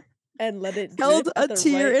 seconds and let it drip at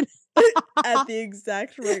the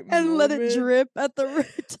exact right moment. And let it drip at the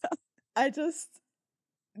right time.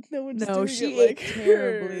 No one's doing she it like ate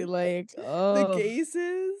terribly. Like, the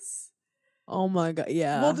gazes. Oh my god,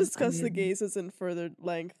 yeah. We'll discuss the gazes in further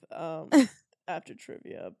length after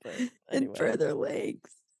trivia, but anyway. In further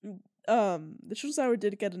length. The Children's Hour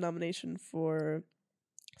did get a nomination for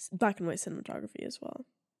black and white cinematography as well.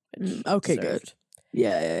 Okay, good.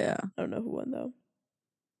 Yeah. I don't know who won though.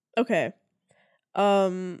 Okay.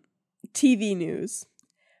 TV news.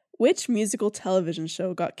 Which musical television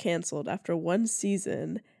show got canceled after 1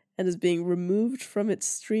 season and is being removed from its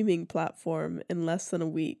streaming platform in less than a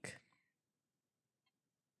week?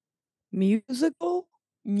 Musical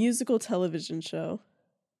television show.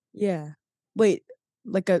 Yeah. Wait,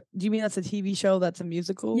 do you mean that's a TV show that's a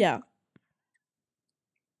musical? Yeah.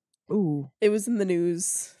 Ooh. It was in the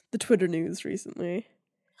news, the Twitter news recently.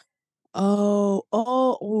 Oh.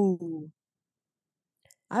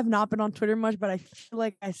 I've not been on Twitter much, but I feel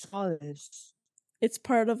like I saw this. It's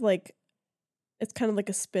part of it's kind of like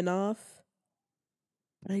a spin-off.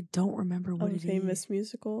 But I don't remember what it is. A famous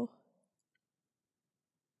musical.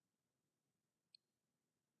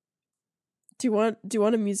 Do you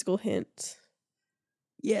want a musical hint?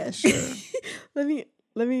 Yeah, sure. let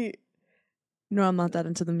me No, I'm not that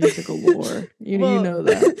into the musical lore. You Well, know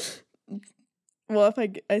that. Well,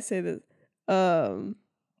 if I say this, da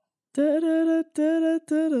da da da da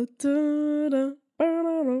da da da ba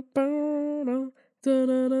da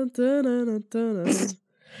da da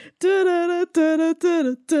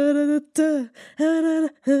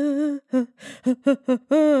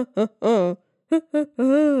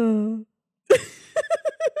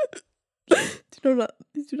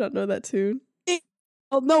Did you not know that tune?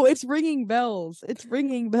 Oh no, it's ringing bells. It's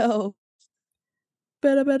ringing bells.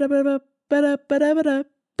 Ba ba ba ba ba ba ba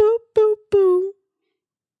boo boo boo.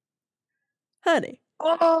 Honey,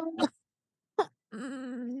 Oh.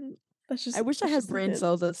 that's just. I wish I that's had just a brain hint.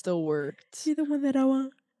 cells that still worked. Be the one that I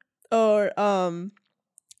want. Or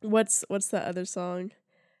what's that other song?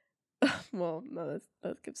 Well, no,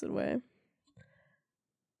 that gives it away.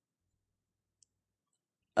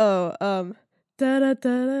 Oh, da da da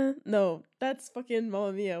da. No, that's fucking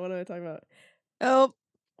Mamma Mia. What am I talking about? Oh,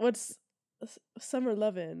 What's Summer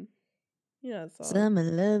Lovin'? Yeah, that song. Summer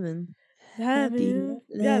lovin'. Happy.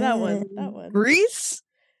 Yeah, that one. That one. Grease?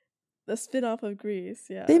 The spin-off of Grease.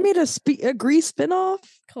 Yeah. They made a Grease spinoff?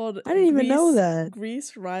 Called. I didn't even know Grease- that.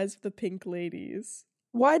 Grease Rise of the Pink Ladies.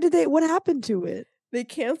 Why did they? What happened to it? They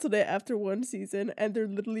canceled it after one season, and they're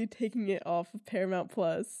literally taking it off of Paramount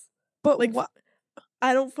Plus. But Like, what?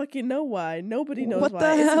 I don't fucking know why. Nobody knows What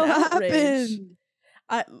why. the It's hell an outrage.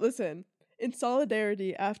 happened? Listen. In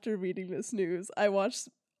solidarity, after reading this news, I watched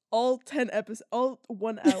all 10 episodes, all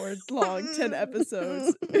 1 hour long 10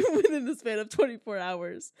 episodes within the span of 24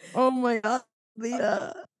 hours. Oh my god,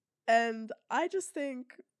 Leah. And I just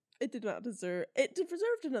think it did not deserve. It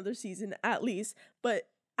deserved another season at least, but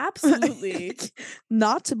absolutely,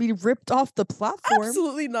 Not to be ripped off the platform.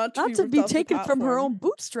 absolutely not Not to ripped be off the taken from her platform. own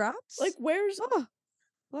bootstraps. Like, where's Ah,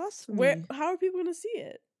 blasphemy. where? How are people gonna see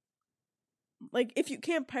it? Like, if you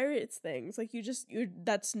can't pirate things, like you're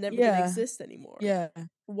that's never gonna Yeah. exist anymore. Yeah,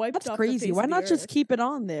 Wiped that's off the crazy. face Why of the not just earth. keep it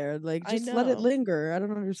on there? Like, I just let it know. linger. I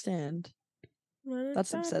don't understand.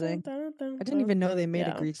 That's upsetting. I didn't even know they made a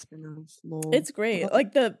Yeah. Grease spinoff. Lol. It's I great. thought-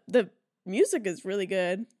 Like the music is really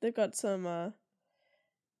good. They've got some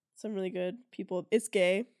really good people. It's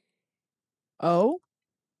gay. Oh,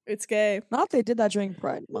 It's gay. not they did that during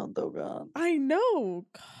Pride Month. Oh god. I know.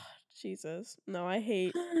 God, Jesus. No, I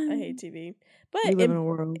hate TV. But We live in a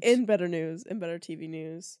world. in better news, in better TV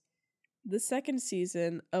news, the second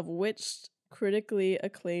season of which critically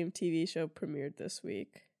acclaimed TV show premiered this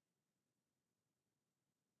week.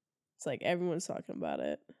 It's like everyone's talking about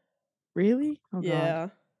it. Really? Oh god. Yeah.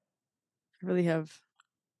 I really have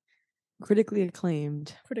critically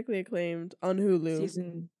acclaimed Critically acclaimed on Hulu.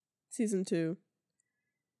 season 2.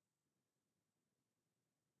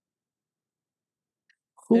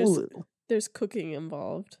 Hulu. There's cooking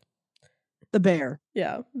involved. The Bear.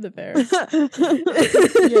 Yeah, the bear.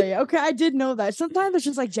 yeah. Okay, I did know that. Sometimes it's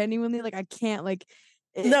just like genuinely like I can't like.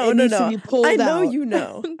 No. Needs to be pulled I know out. you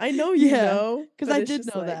know. I know you Yeah, know. because but I it's did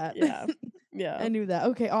just know like, that. Yeah. Yeah. I knew that.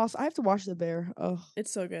 Okay, awesome. I have to watch The Bear. Oh,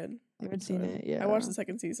 It's so good. I haven't It's so seen good. it. Yeah, I watched the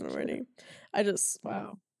second season Shit. already. I just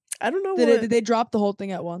Wow. I don't know Did they drop the whole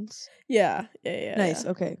thing at once? Yeah. Nice.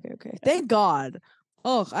 Yeah. Okay. Thank God.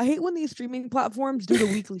 Oh, I hate when these streaming platforms do the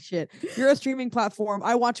weekly shit. You're a streaming platform.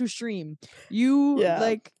 I want to stream. You Yeah.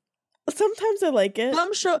 like Sometimes I like it.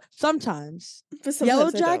 sometimes. But sometimes Yellow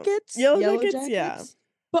I don't. Jackets. Yellow Jackets, yeah.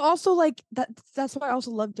 But also like that's why I also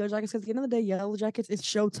love Yellow Jackets because at the end of the day, Yellow Jackets is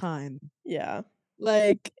Showtime. Yeah.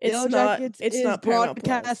 Like It's Yellow not- Jackets it's is not Paramount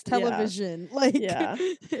Plus. broadcast Yeah. television. Like Yeah.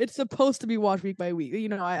 it's supposed to be watched week by week. You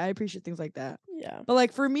know, I appreciate things like that. Yeah. But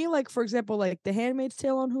like for me, like for example, like The Handmaid's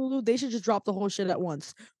Tale on Hulu, they should just drop the whole shit at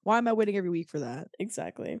once. Why am I waiting every week for that?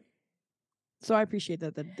 Exactly. So I appreciate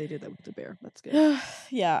that they did that with The Bear. That's good.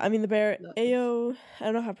 Yeah, I mean the bear Love. Ayo, I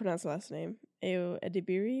don't know how to pronounce the last name. Ayo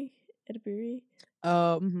Edibiri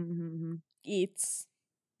eats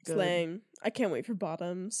Good. slang. I can't wait for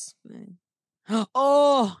Bottoms.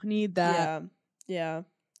 Oh, need that. Yeah.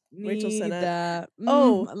 Need Rachel Sennett. that.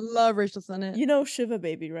 Oh. I love Rachel Sennett. You know Shiva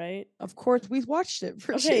Baby, right? Of course, we watched it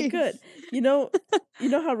for Okay, Chase. good. You know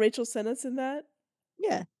how Rachel Sennett's in that?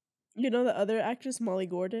 Yeah. You know the other actress, Molly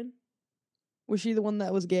Gordon? Was she the one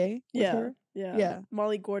that was gay? With her? Yeah.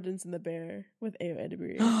 Molly Gordon's in The Bear with Ayo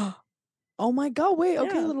Edibiri. Oh my god, wait,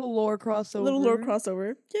 okay, Yeah. little lore crossover. A little lore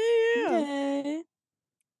crossover. Yeah. Okay.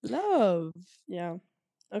 Love. Yeah.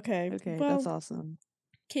 Okay. Okay, well, that's awesome.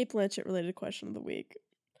 Kate Blanchett related question of the week.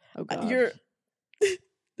 Oh god.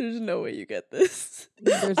 There's no way you get this.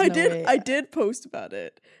 There's I no did way. I did post about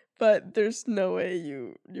it, but there's no way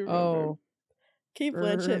you remember. Oh. Kate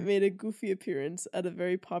Blanchett Brr. made a goofy appearance at a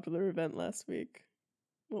very popular event last week.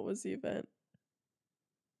 What was the event?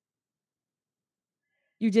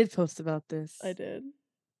 You did post about this. I did.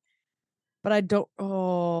 But I don't.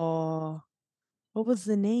 Oh, what was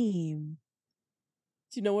the name?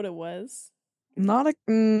 Do you know what it was? Not a.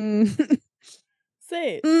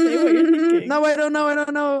 Say it. Say what you're thinking. No, I don't know. I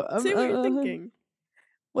don't know. Say what you're thinking.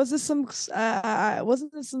 Was this some?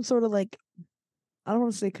 Wasn't this some sort of like? I don't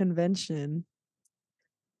want to say convention,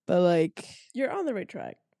 but like. You're on the right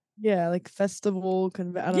track. Yeah, like festival. I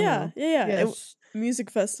don't know. Yeah. Yes.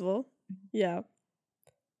 Music festival. Yeah.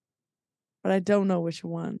 But I don't know which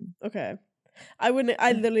one. Okay. I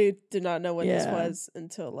literally did not know what this was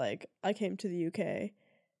until like I came to the UK.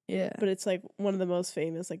 Yeah. But it's like one of the most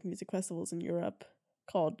famous like music festivals in Europe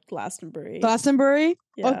called Glastonbury. Glastonbury?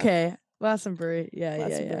 Yeah. Okay. Glastonbury.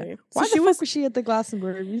 Yeah. Why So was she at the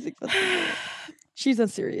Glastonbury Music Festival? She's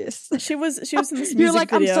unserious. She was in this music You're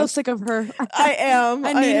like, video. I'm so sick of her. I am.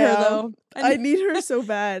 I need her though. I need her so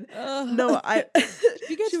bad. No,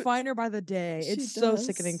 She gets finer by the day. It's so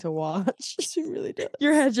sickening to watch. She really does.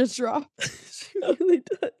 Your head just dropped. She really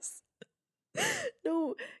does.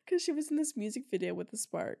 No, because she was in this music video with the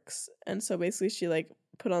Sparks, and so basically she like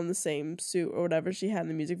put on the same suit or whatever she had in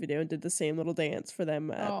the music video and did the same little dance for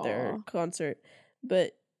them at their concert.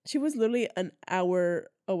 But she was literally an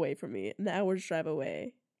hour away from me, an hour's drive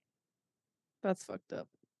away. That's fucked up.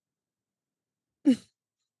 I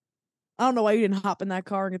don't know why you didn't hop in that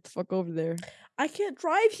car and get the fuck over there. I can't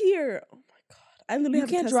drive here. Oh my god! I literally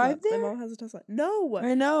can't drive there. My mom has a Tesla. No,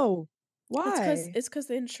 I know. Why? It's because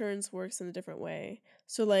the insurance works in a different way.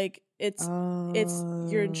 So like it's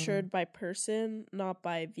you're insured by person, not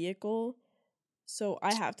by vehicle. So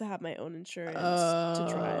I have to have my own insurance to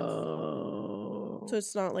drive. So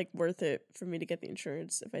it's not like worth it for me to get the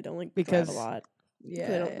insurance if I don't like drive a lot. Yeah,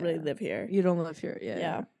 I don't really live here. You don't live here.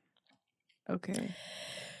 Yeah. Okay.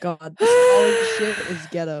 God, this college shit is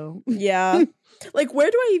ghetto. Yeah. Like, where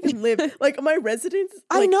do I even live? Like, my residence,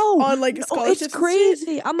 like, I know. on, like, scholarships. It's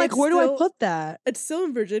crazy. I'm like, where do I put that? It's still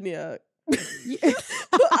in Virginia. But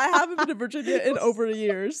I haven't been to Virginia in over a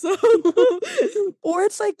year, so. Or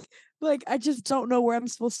it's like, I just don't know where I'm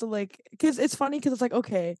supposed to, like, because it's funny because it's like,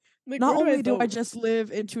 okay, like, not only do I just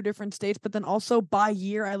live in 2 different states, but then also by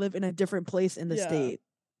year I live in a different place in the state.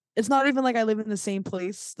 It's not even like I live in the same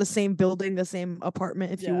place, the same building, the same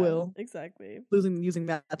apartment, if you will. Exactly. Using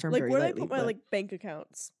that term like, very where do lightly. I put my like bank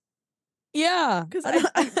accounts? Yeah, because I'm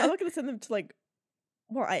not gonna send them to like.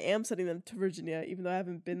 Well, I am sending them to Virginia, even though I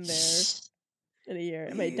haven't been there in a year,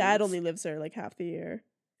 and my dad only lives there like half the year.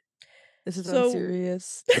 This is so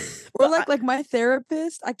serious. Or like my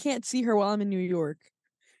therapist, I can't see her while I'm in New York,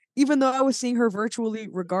 even though I was seeing her virtually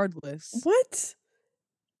regardless. What?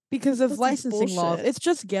 Because of licensing laws. It's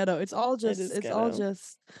just ghetto. It's all just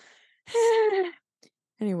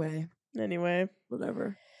Anyway.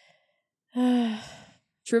 Whatever.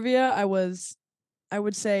 Trivia, I would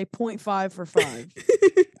say 0.5 for 5.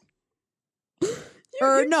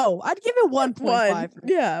 Or no, I'd give it 1.5.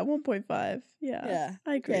 Yeah, 1.5. Yeah.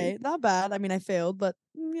 I agree. Okay, not bad. I mean, I failed, but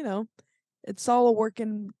you know, it's all a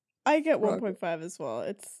working. I get 1.5 as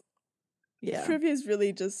well. Trivia is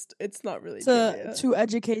really just, it's not really trivia. To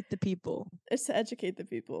educate the people. It's to educate the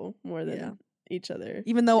people more than each other.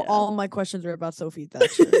 Even though all my questions are about Sophie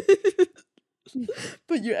Thatcher.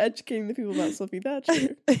 But you're educating the people about Sophie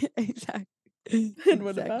Thatcher. Exactly. And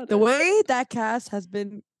what about the way that cast has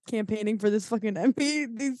been campaigning for this fucking Emmy,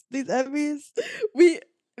 these Emmys.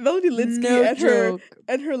 Melanie Lynskey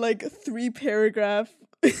and her like 3-paragraph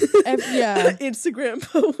Instagram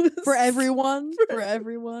post for everyone.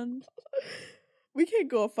 We can't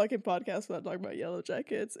go a fucking podcast without talking about Yellow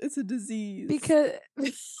Jackets. It's a disease. Because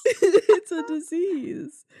it's a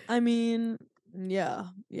disease. I mean, yeah,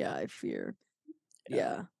 I fear.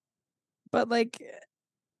 Yeah. But like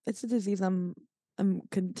it's a disease I'm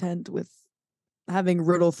content with having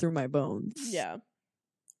riddle through my bones. Yeah.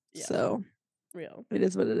 So real. It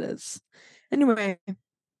is what it is. Anyway,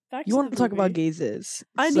 you want to talk about gazes.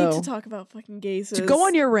 I need to talk about fucking gazes. To go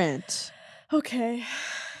on your rant. Okay.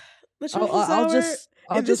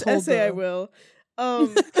 I'll just essay I will.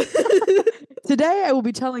 Today I will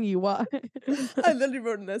be telling you why. I literally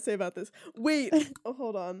wrote an essay about this. Wait,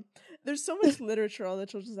 hold on. There's so much literature on the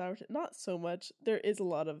Children's Hour. Not so much. There is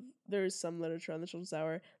some literature on the Children's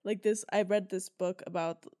Hour. Like this, I read this book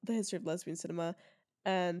about the history of lesbian cinema,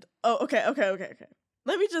 and okay.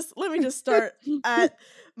 Let me just start at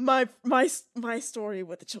my story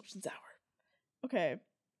with the Children's Hour. Okay,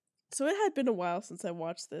 so it had been a while since I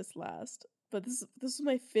watched this last. But this is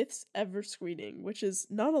my 5th ever screening, which is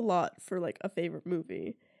not a lot for like a favorite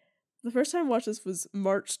movie. The first time I watched this was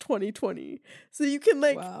March 2020. So you can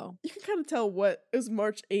like Wow. you can kind of tell what it was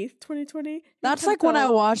March 8th, 2020. That's like when I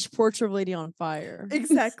watched Portrait of a Lady on Fire.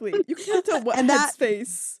 Exactly. You can kind of tell what And that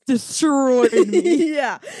headspace destroyed me.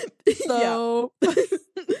 yeah. So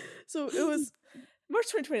So it was March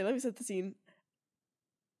 2020. Let me set the scene.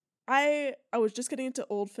 I was just getting into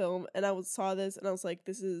old film and I saw this and I was like,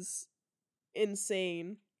 this is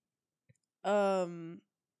insane. And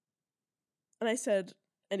I said,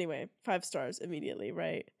 anyway, 5 stars immediately,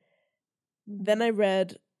 right? Then I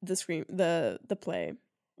read the play,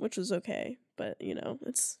 which was okay, but you know,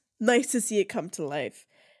 it's nice to see it come to life.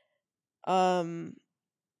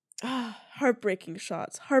 Heartbreaking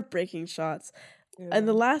shots. Yeah. And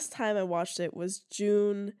the last time I watched it was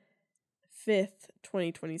June 5th,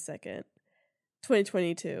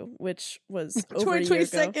 2022, which was over a year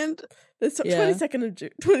ago. The 22nd of June,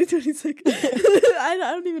 2022. I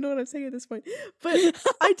don't even know what I'm saying at this point. But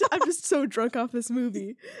I'm just so drunk off this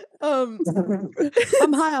movie. I'm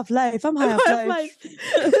high off life.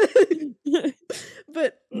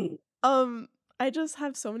 But I just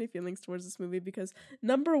have so many feelings towards this movie because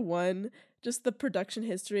number one, just the production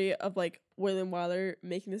history of like William Wyler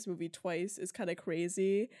making this movie twice is kind of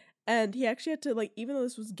crazy. And he actually had to, like, even though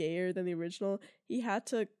this was gayer than the original, he had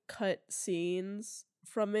to cut scenes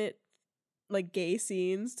from it, like gay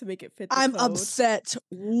scenes, to make it fit the I'm code. upset.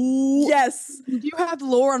 Yes. Do you have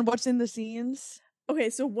lore on what's in the scenes?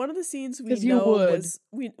 Okay, so one of the scenes we 'Cause you know would. was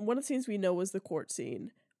one of the scenes we know was the court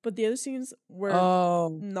scene, but the other scenes were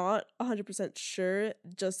not 100% sure,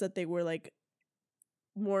 just that they were like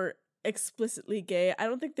more explicitly gay. I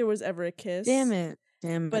don't think there was ever a kiss. Damn it.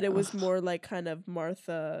 But it was more like kind of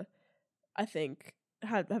Martha, I think,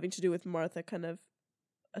 having to do with Martha kind of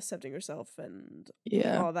accepting herself and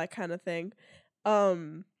all that kind of thing.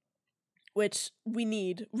 Which we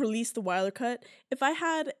need. Release the Wyler cut. If I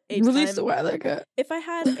had a If I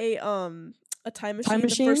had a time machine,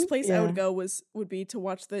 the first place I would go would be to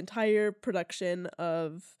watch the entire production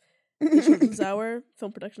of the Children's Hour,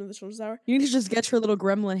 film production of the Children's Hour. You need to just get your little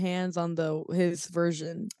gremlin hands on his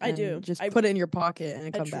version. I do. Just put it in your pocket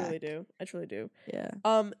and come back. I truly do. Yeah.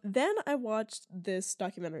 Then I watched this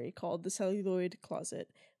documentary called The Celluloid Closet,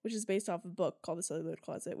 which is based off a book called The Celluloid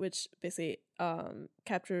Closet, which basically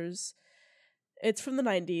captures. It's from the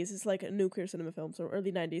 90s. It's like a new queer cinema film, so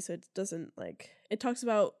early 90s. So it doesn't like it talks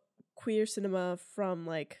about queer cinema from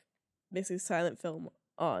like basically silent film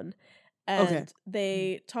on. And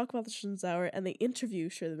they talk about the Children's Hour and they interview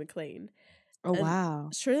Shirley MacLaine. Oh, wow.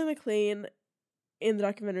 Shirley MacLaine in the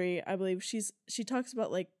documentary, I believe she talks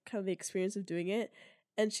about like kind of the experience of doing it.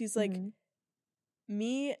 And she's like,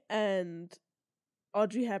 me and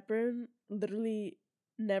Audrey Hepburn literally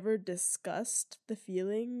never discussed the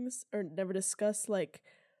feelings or never discussed like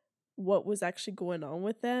what was actually going on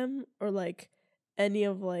with them or like any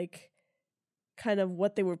of like kind of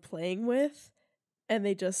what they were playing with. And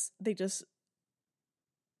they just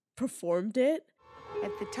performed it.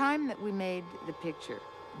 At the time that we made the picture,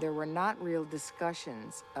 there were not real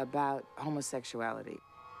discussions about homosexuality.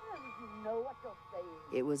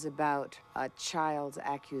 It was about a child's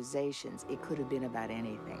accusations. It could have been about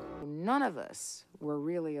anything. None of us were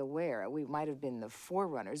really aware. We might have been the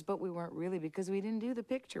forerunners, but we weren't really because we didn't do the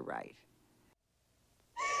picture right.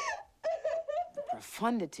 The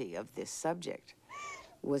profundity of this subject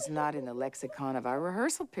was not in the lexicon of our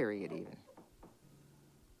rehearsal period, even.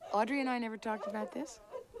 Audrey and I never talked about this.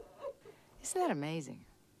 Isn't that amazing?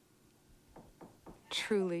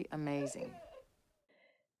 Truly amazing.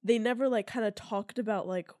 They never like kind of talked about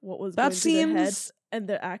like what was going through their heads and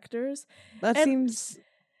their actors. There's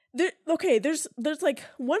like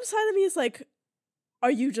one side of me is like,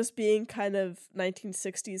 are you just being kind of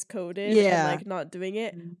 1960s coded and like not doing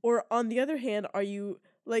it? Or on the other hand, are you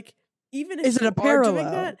like, even if you are doing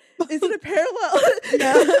that, is it a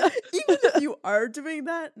parallel? Even if you are doing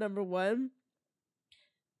that, number one,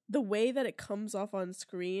 the way that it comes off on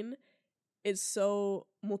screen is so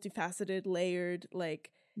multifaceted, layered.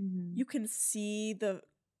 Like you can see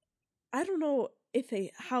I don't know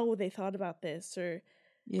how they thought about this or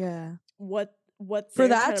what for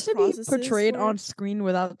that to be portrayed on screen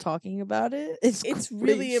without talking about it. It's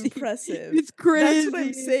really impressive. It's crazy. That's what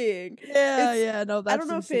I'm saying. No, that's I don't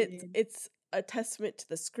know insane. if it's a testament to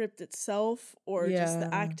the script itself or just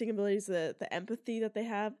the acting abilities, the empathy that they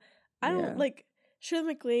have. I don't like Shirley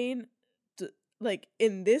MacLaine. Like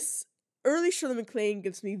in this early Shirley MacLaine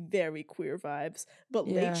gives me very queer vibes, but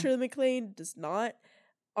late Shirley MacLaine does not.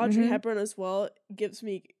 Audrey Hepburn as well gives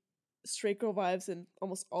me straight girl vibes in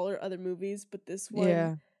almost all her other movies, but this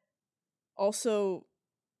one also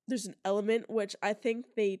there's an element which I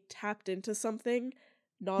think they tapped into something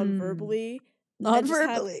non-verbally.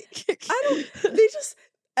 Non-verbally.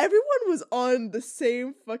 Everyone was on the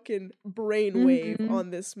same fucking brainwave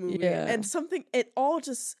on this movie. Yeah. And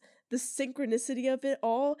the synchronicity of it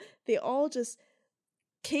all, they all just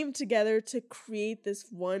came together to create this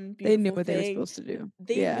one beautiful They knew what thing. they were supposed to do.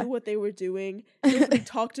 They knew what they were doing. Nobody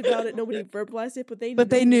talked about it. Nobody verbalized it, but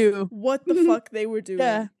they knew what the fuck they were doing.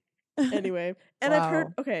 Yeah. Anyway, and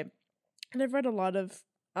Wow. I've read a lot of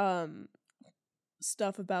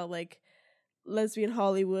stuff about like lesbian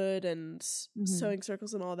Hollywood and sewing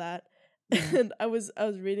circles and all that. Yeah. And I was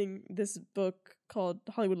reading this book called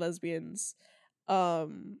Hollywood Lesbians,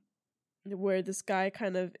 where this guy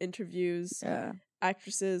kind of interviews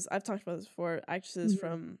actresses. I've talked about this before. Actresses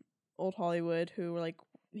from old Hollywood who were like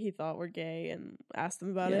he thought were gay and asked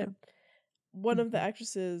them about it. One of the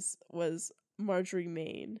actresses was Marjorie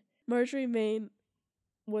Main. Marjorie Main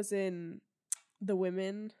was in The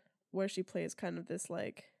Women, where she plays kind of this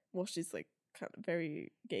like, well, she's like kind of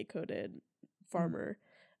very gay coded farmer.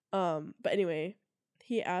 But anyway,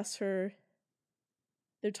 he asked her,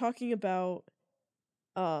 they're talking about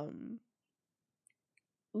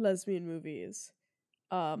lesbian movies.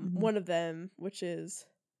 One of them, which is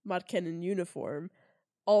Madken in Uniform,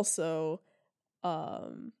 also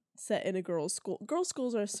set in a girls' school. Girls'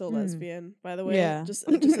 schools are still lesbian, by the way. Yeah. Just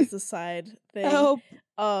as a side thing. Help.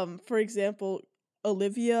 For example,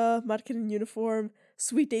 Olivia, Madken in Uniform,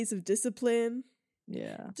 Sweet Days of Discipline.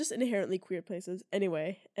 Yeah. Just inherently queer places.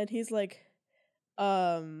 Anyway, and he's like,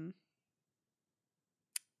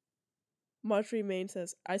 Marjorie Main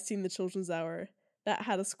says, "I've seen The Children's Hour. That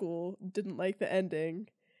had a school. Didn't like the ending."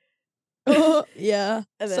 Yeah.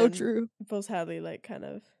 And So then true. Bose Hadley like kind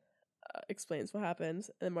of explains what happens,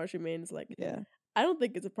 and then Marjorie Main is like, Yeah. "I don't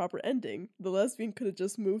think it's a proper ending. The lesbian could have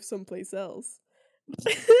just moved someplace else."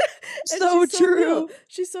 So true. Real.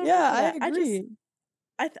 She's so Yeah, real. I agree.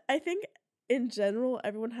 I think in general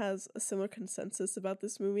everyone has a similar consensus about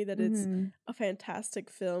this movie, that it's a fantastic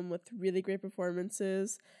film with really great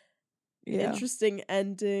performances, interesting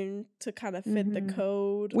ending to kind of fit the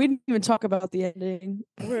code. We didn't even talk about the ending.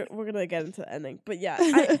 We're gonna get into the ending, but yeah,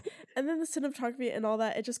 and then the cinematography and all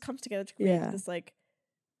that, it just comes together to create this like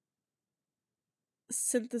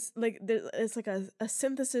synthesis. Like it's like a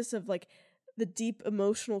synthesis of like the deep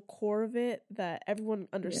emotional core of it that everyone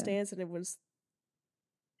understands and everyone's,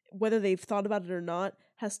 whether they've thought about it or not,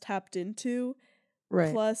 has tapped into.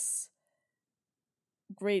 Right. Plus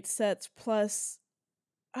great sets, plus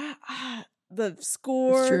the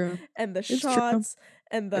score and the shots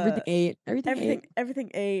and the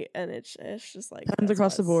everything ate, and it's just like tons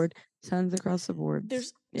across the board.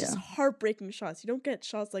 There's just heartbreaking shots. You don't get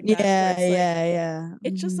shots like that. Yeah.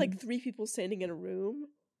 It's just like three people standing in a room,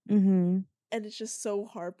 and it's just so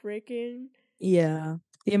heartbreaking. Yeah,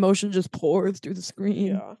 the emotion just pours through the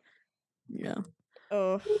screen. Yeah.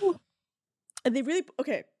 Oh, and they really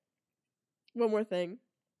one more thing.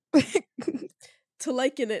 To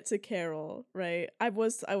liken it to Carol, right? I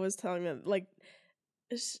was telling them, like,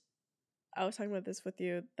 I was talking about this with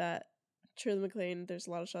you, that Shirley MacLaine, there's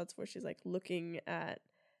a lot of shots where she's like looking at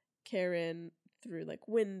Karen through like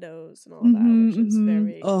windows and all that, which is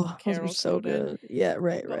very Carol so good. Yeah,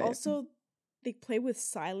 right. But also they play with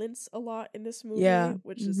silence a lot in this movie,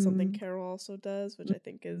 which is something Carol also does, which I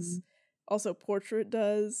think is also Portrait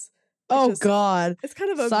does. God, it's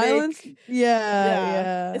kind of a silence.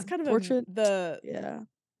 Yeah. It's kind of Portrait.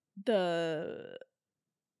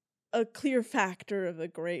 A clear factor of a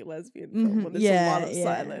great lesbian film when there's a lot of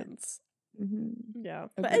silence. Yeah,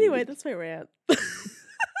 but anyway, that's my rant.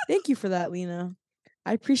 Thank you for that, Lena.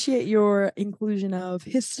 I appreciate your inclusion of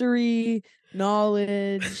history,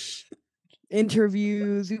 knowledge,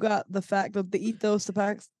 interviews. You got the fact of the ethos, the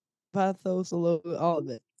pathos, all of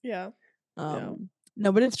it. Yeah.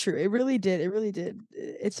 No, but it's true. It really did.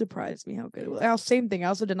 It surprised me how good it was. Same thing. I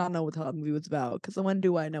also did not know what the movie was about, because when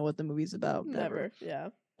do I know what the movie's about? Never. Yeah.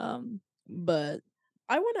 But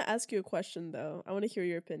I want to ask you a question though. I want to hear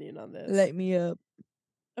your opinion on this. Light me up.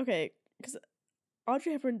 Okay, because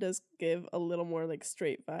Audrey Hepburn does give a little more like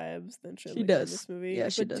straight vibes than Shirley she does in this movie. Yeah,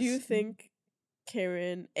 she does. Do you think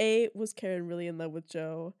Karen was Karen really in love with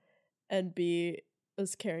Joe, and B,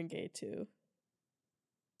 was Karen gay too?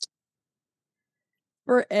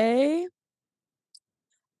 For A,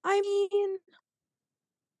 I mean,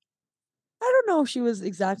 I don't know if she was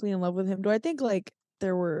exactly in love with him. Do I think like I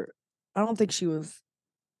don't think she was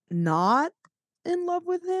not in love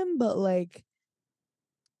with him, but like,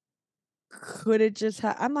 could it just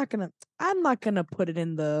I'm not gonna put it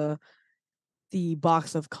in the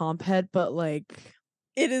box of compet, but like,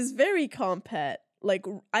 it is very compet. Like,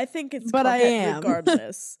 I think it's but compet I am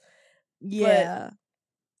regardless. Yeah.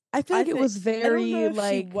 I feel like it was I don't know very if she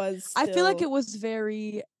like was I feel like still- it was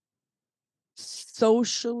very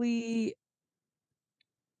socially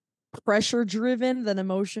pressure driven than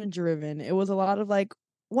emotion driven. It was a lot of like,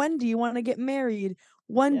 when do you want to get married?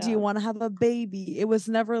 When do you Yeah. want to have a baby? It was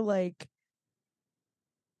never like,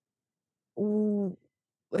 ooh,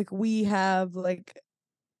 like we have like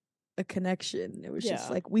a connection. It was just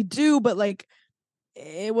Yeah. like we do, but like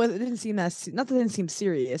it didn't seem not that it didn't seem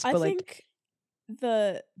serious, I but like think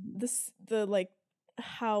the like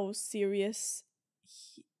how serious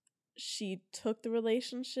she took the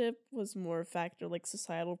relationship was more a factor, like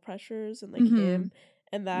societal pressures and like Mhm. him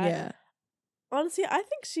and that. yeah. Honestly, I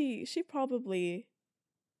think she probably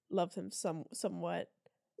loved him somewhat,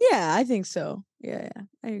 Yeah, I think so. Yeah,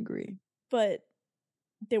 I agree. but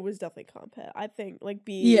there was definitely compet. I think like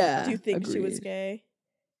B. Yeah, Do you think she was agreed. gay?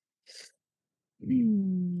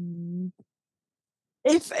 Hmm.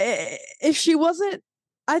 If she wasn't,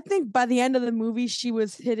 I think by the end of the movie she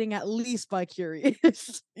was hitting at least by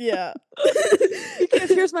curious. Yeah. Because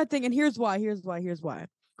here's my thing, and here's why.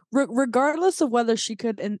 Regardless of whether she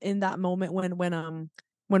could in that moment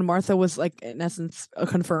when Martha was like in essence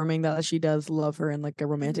confirming that she does love her in like a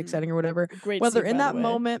romantic Mhm. setting or whatever. Great Whether scene, in by the that way.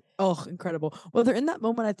 moment, oh, incredible. Whether in that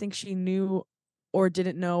moment I think she knew or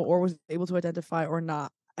didn't know or was able to identify or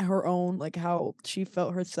not her own like how she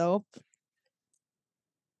felt herself.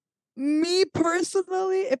 Me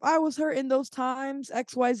personally, if I was her in those times,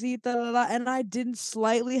 XYZ, and I didn't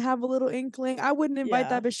slightly have a little inkling, I wouldn't invite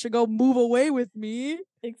Yeah. that bitch to go move away with me.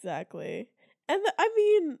 Exactly. And I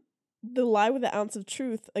mean, the lie with an ounce of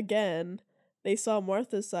truth, again, they saw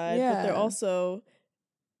Martha's side, but they're Yeah. also,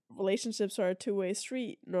 relationships are a two-way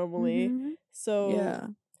street normally. Mhm. So Yeah.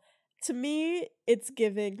 to me, it's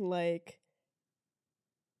giving like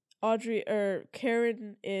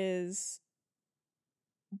Karen is,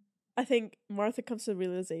 I think Martha comes to the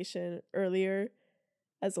realization earlier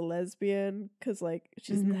as a lesbian because like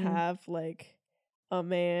she doesn't Mhm. have like a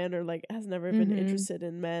man or like has never been Mhm. interested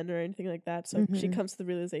in men or anything like that. So she Mhm. comes to the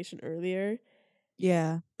realization earlier.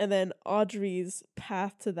 Yeah. And then Audrey's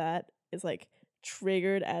path to that is like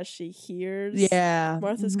triggered as she hears Yeah.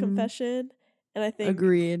 Martha's Mhm. confession. And I think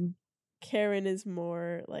Agreed. Karen is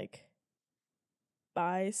more like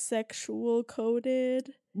bisexual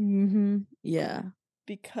coded Mhm. Yeah.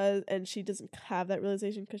 because, and she doesn't have that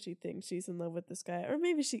realization because she thinks she's in love with this guy, or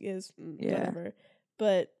maybe she is, Yeah. whatever.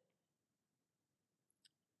 But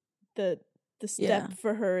the step Yeah.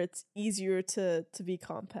 for her, it's easier to be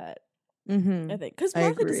compat. I Mhm. think because I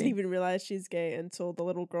Martha doesn't agree. even realize she's gay until the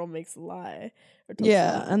little girl makes a lie or tells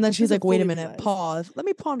Yeah, a lie. and then She she's doesn't like, "Wait a fully minute, realize. pause. Let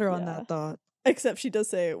me ponder on Yeah. that thought." Except she does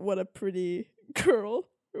say, "What a pretty girl,"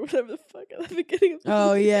 or whatever the fuck at the beginning of the Oh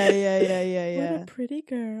movie. yeah. What a pretty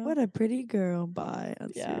girl. What a pretty girl. Bye.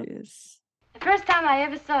 I'm Yeah. serious. The first time I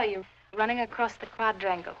ever saw you running across the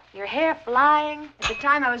quadrangle, your hair flying. At the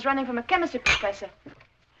time I was running from a chemistry professor.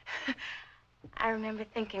 I remember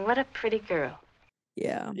thinking, what a pretty girl.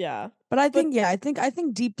 Yeah. Yeah. But I think I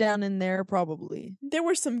think deep down in there probably. There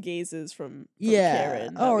were some gazes from Yeah.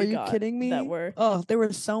 Karen. That Oh, we are you got kidding me? That were Oh, there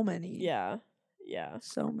were so many. yeah. Yeah.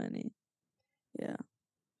 So many. Yeah.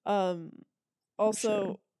 Also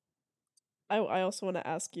sure. I also want to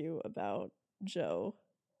ask you about Joe.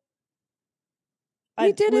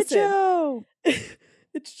 We did listen, it, Joe.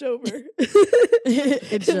 It's Jover.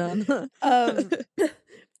 It's John.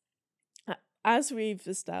 As we've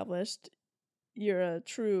established, you're a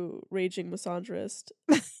true raging misandrist.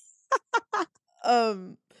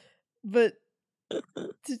 But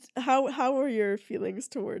how are your feelings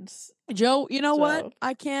towards Joe, you know what? Joe?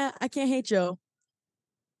 I can't hate Joe.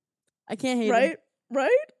 I can't hate him. Right?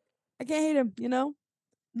 Right? I can't hate him, you know?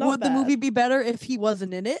 Not Would bad. the movie be better if he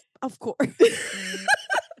wasn't in it? Of course.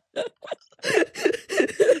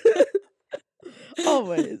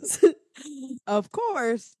 Always. Of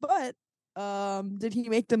course, but did he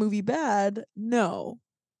make the movie bad? No.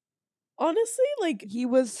 Honestly, like He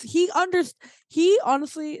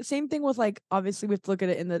honestly, same thing with like, obviously we have to look at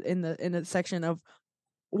it in the section of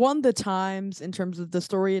one, the times in terms of the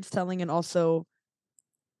story it's telling, and also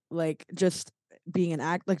like just being an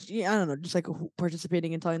act, like I don't know, just like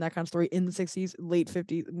participating in telling that kind of story in the 60s, late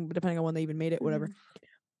 50s, depending on when they even made it, whatever.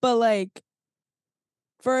 But like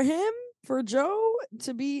for Joe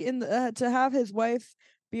to be in the to have his wife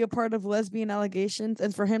be a part of lesbian allegations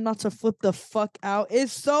and for him not to flip the fuck out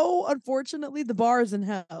is so, unfortunately, the bar is in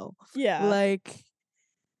hell. Yeah. Like,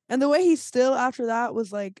 and the way he still after that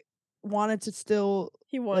was like wanted to still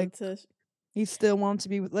He wanted to. He still wanted to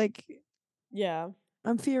be with, like, Yeah.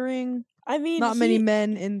 I'm fearing. I mean, not many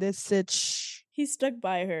men in this sitch. He stuck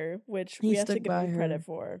by her, which He we have to stuck give by him credit her.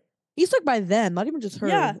 for. He stuck by them, not even just her.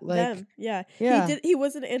 Yeah, like, them. Yeah. yeah, He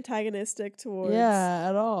wasn't antagonistic towards yeah,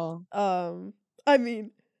 at all. I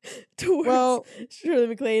mean towards Well, Shirley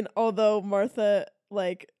MacLaine, although Martha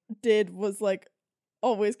was like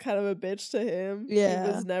always kind of a bitch to him. Yeah.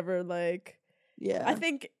 He was never like yeah, I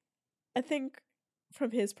think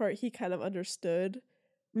from his part he kind of understood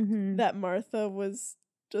mm-hmm. that Martha was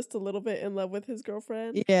just a little bit in love with his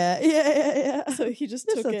girlfriend. yeah. So he just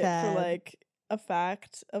Just took a it tad. for like a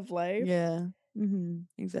fact of life. Yeah,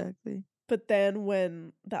 exactly. But then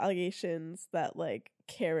when the allegations that like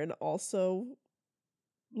Karen also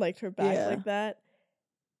liked her back Yeah. like that,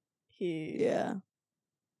 Yeah,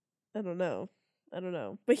 I don't know.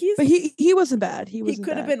 But he wasn't bad. He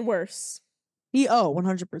could have been worse.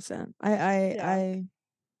 100%.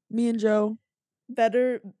 Me and Joe.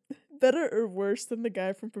 Better or worse than the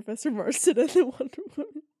guy from Professor Marston and the Wonder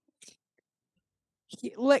Woman.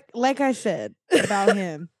 Like I said about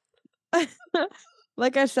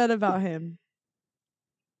him.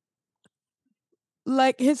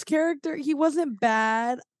 Like his character, he wasn't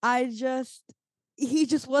bad. He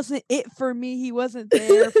just wasn't it for me. He wasn't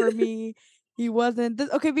there for me. He wasn't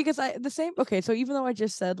because so even though I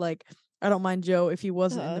just said like I don't mind Joe, if he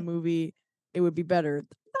wasn't in the movie, it would be better.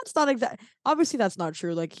 That's not exact. Obviously, that's not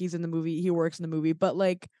true. Like he's in the movie, he works in the movie, but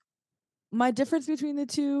like my difference between the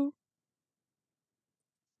two.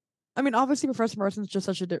 I mean, obviously, Professor Marston's just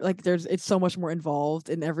such a it's so much more involved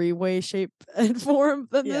in every way, shape, and form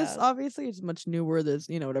than this. Obviously, it's much newer. There's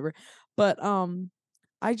whatever, but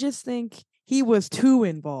I just think he was too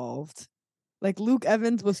involved. Like Luke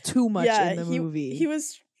Evans was too much in the movie. He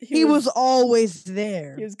was always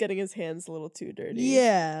there. He was getting his hands a little too dirty.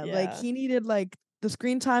 Yeah, like he needed the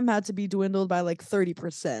screen time had to be dwindled by like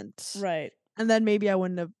 30%. Right. And then maybe I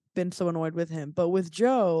wouldn't have been so annoyed with him. But with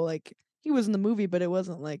Joe, like he was in the movie, but it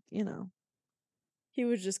wasn't like, he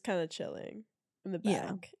was just kind of chilling in the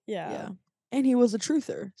back. Yeah. And he was a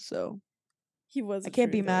truther, so he was. I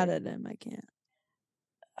can't be mad at him. I can't.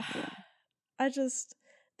 Yeah.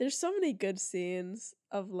 There's so many good scenes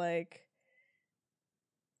of like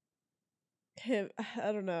him.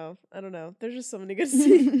 I don't know. There's just so many good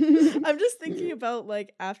scenes. I'm just thinking about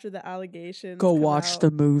like after the allegations. Go watch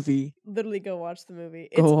the movie. Literally go watch the movie.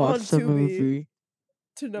 It's on the movie.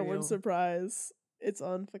 To no one's surprise, it's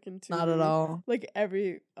on fucking Tubi. Not at all. Like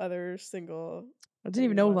every other single. I didn't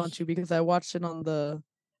even know it was on Tubi because I watched it on the.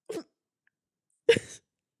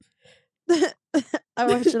 I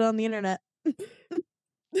watched it on the internet.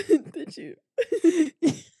 Did you?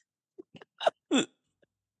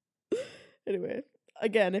 Anyway,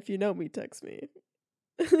 again, if you know me, text me.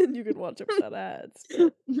 You can watch it without ads.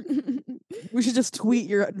 We should just tweet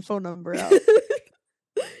your phone number out.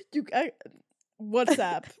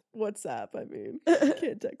 WhatsApp. I mean, you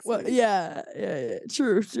can't text me. Yeah.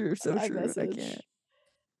 True. So true. I can't.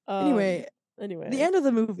 Anyway, the end of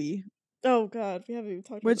the movie. Oh God, we haven't even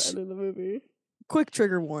talked about the end of the movie. Quick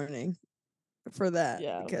trigger warning for that,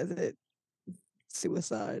 because it's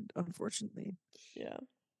suicide, unfortunately. Yeah.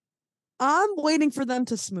 I'm waiting for them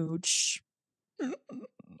to smooch.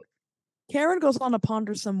 Karen goes on a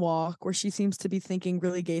pondersome walk where she seems to be thinking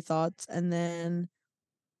really gay thoughts, and then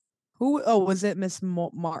was it Miss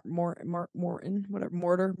Morton? Whatever,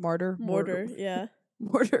 Mortar, yeah.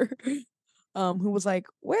 Mortar. Who was like,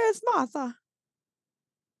 "Where's Martha?"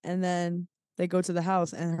 And then they go to the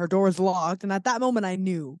house and her door is locked, and at that moment I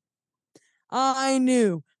knew. I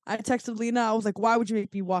texted Lena, I was like, why would you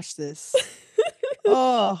make me watch this?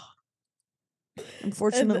 Oh.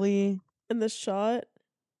 Unfortunately. And the shot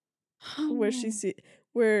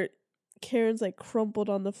where Karen's like crumpled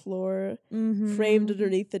on the floor, framed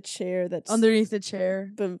underneath the chair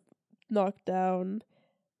been knocked down,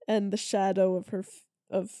 and the shadow of her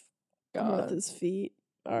Martha's feet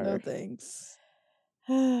are. No thanks.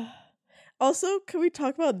 Also, can we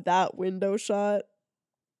talk about that window shot?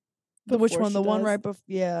 Which one? The one right before?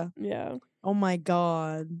 Yeah. Yeah. Oh my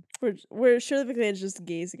God. Where Shirley MacLaine's just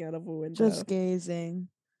gazing out of a window. Just gazing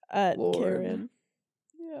at Karen.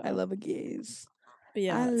 Yeah. I love a gaze. But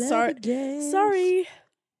yeah. Sorry.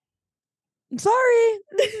 Sorry.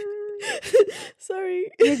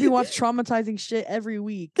 You make me watch traumatizing shit every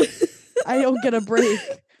week. I don't get a break.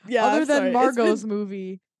 Yeah. Other than Margot's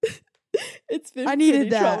movie. It's been I needed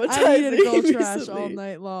that. I needed to go trash recently. all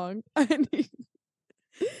night long.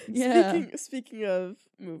 Speaking of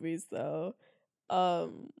movies though,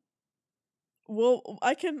 well,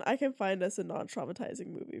 I can find us a non-traumatizing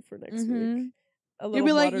movie for next week. You'll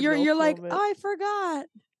be like, you're like, oh, I forgot.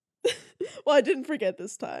 Well, I didn't forget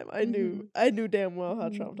this time. I knew damn well how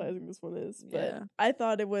traumatizing this one is. But I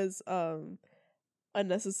thought it was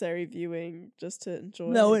unnecessary viewing just to enjoy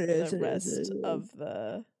No, it the is, it is, rest it is. of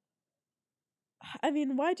the. I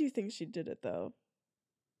mean, why do you think she did it though?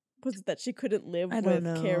 Was it that she couldn't live I with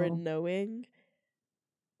don't Karen know. knowing?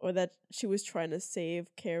 Or that she was trying to save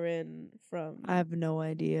Karen from. I have no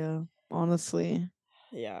idea, honestly.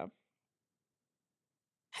 Yeah.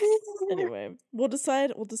 Anyway, we'll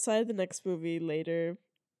decide the next movie later.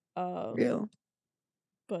 Real.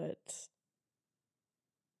 But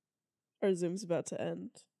our Zoom's about to end.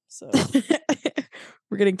 So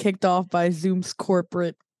We're getting kicked off by Zoom's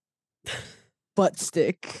corporate butt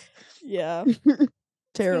stick. yeah. Terrible.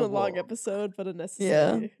 It's been a long episode, but a true.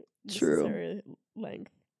 necessary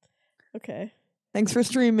length. Okay. Thanks for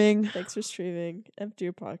streaming. Thanks for streaming. Empty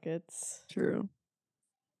your pockets. True.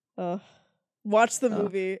 Watch the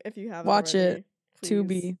movie if you haven't Watch already. it. Please.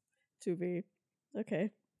 Tubi. Tubi.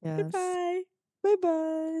 Okay. Yes. Goodbye. Bye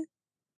bye.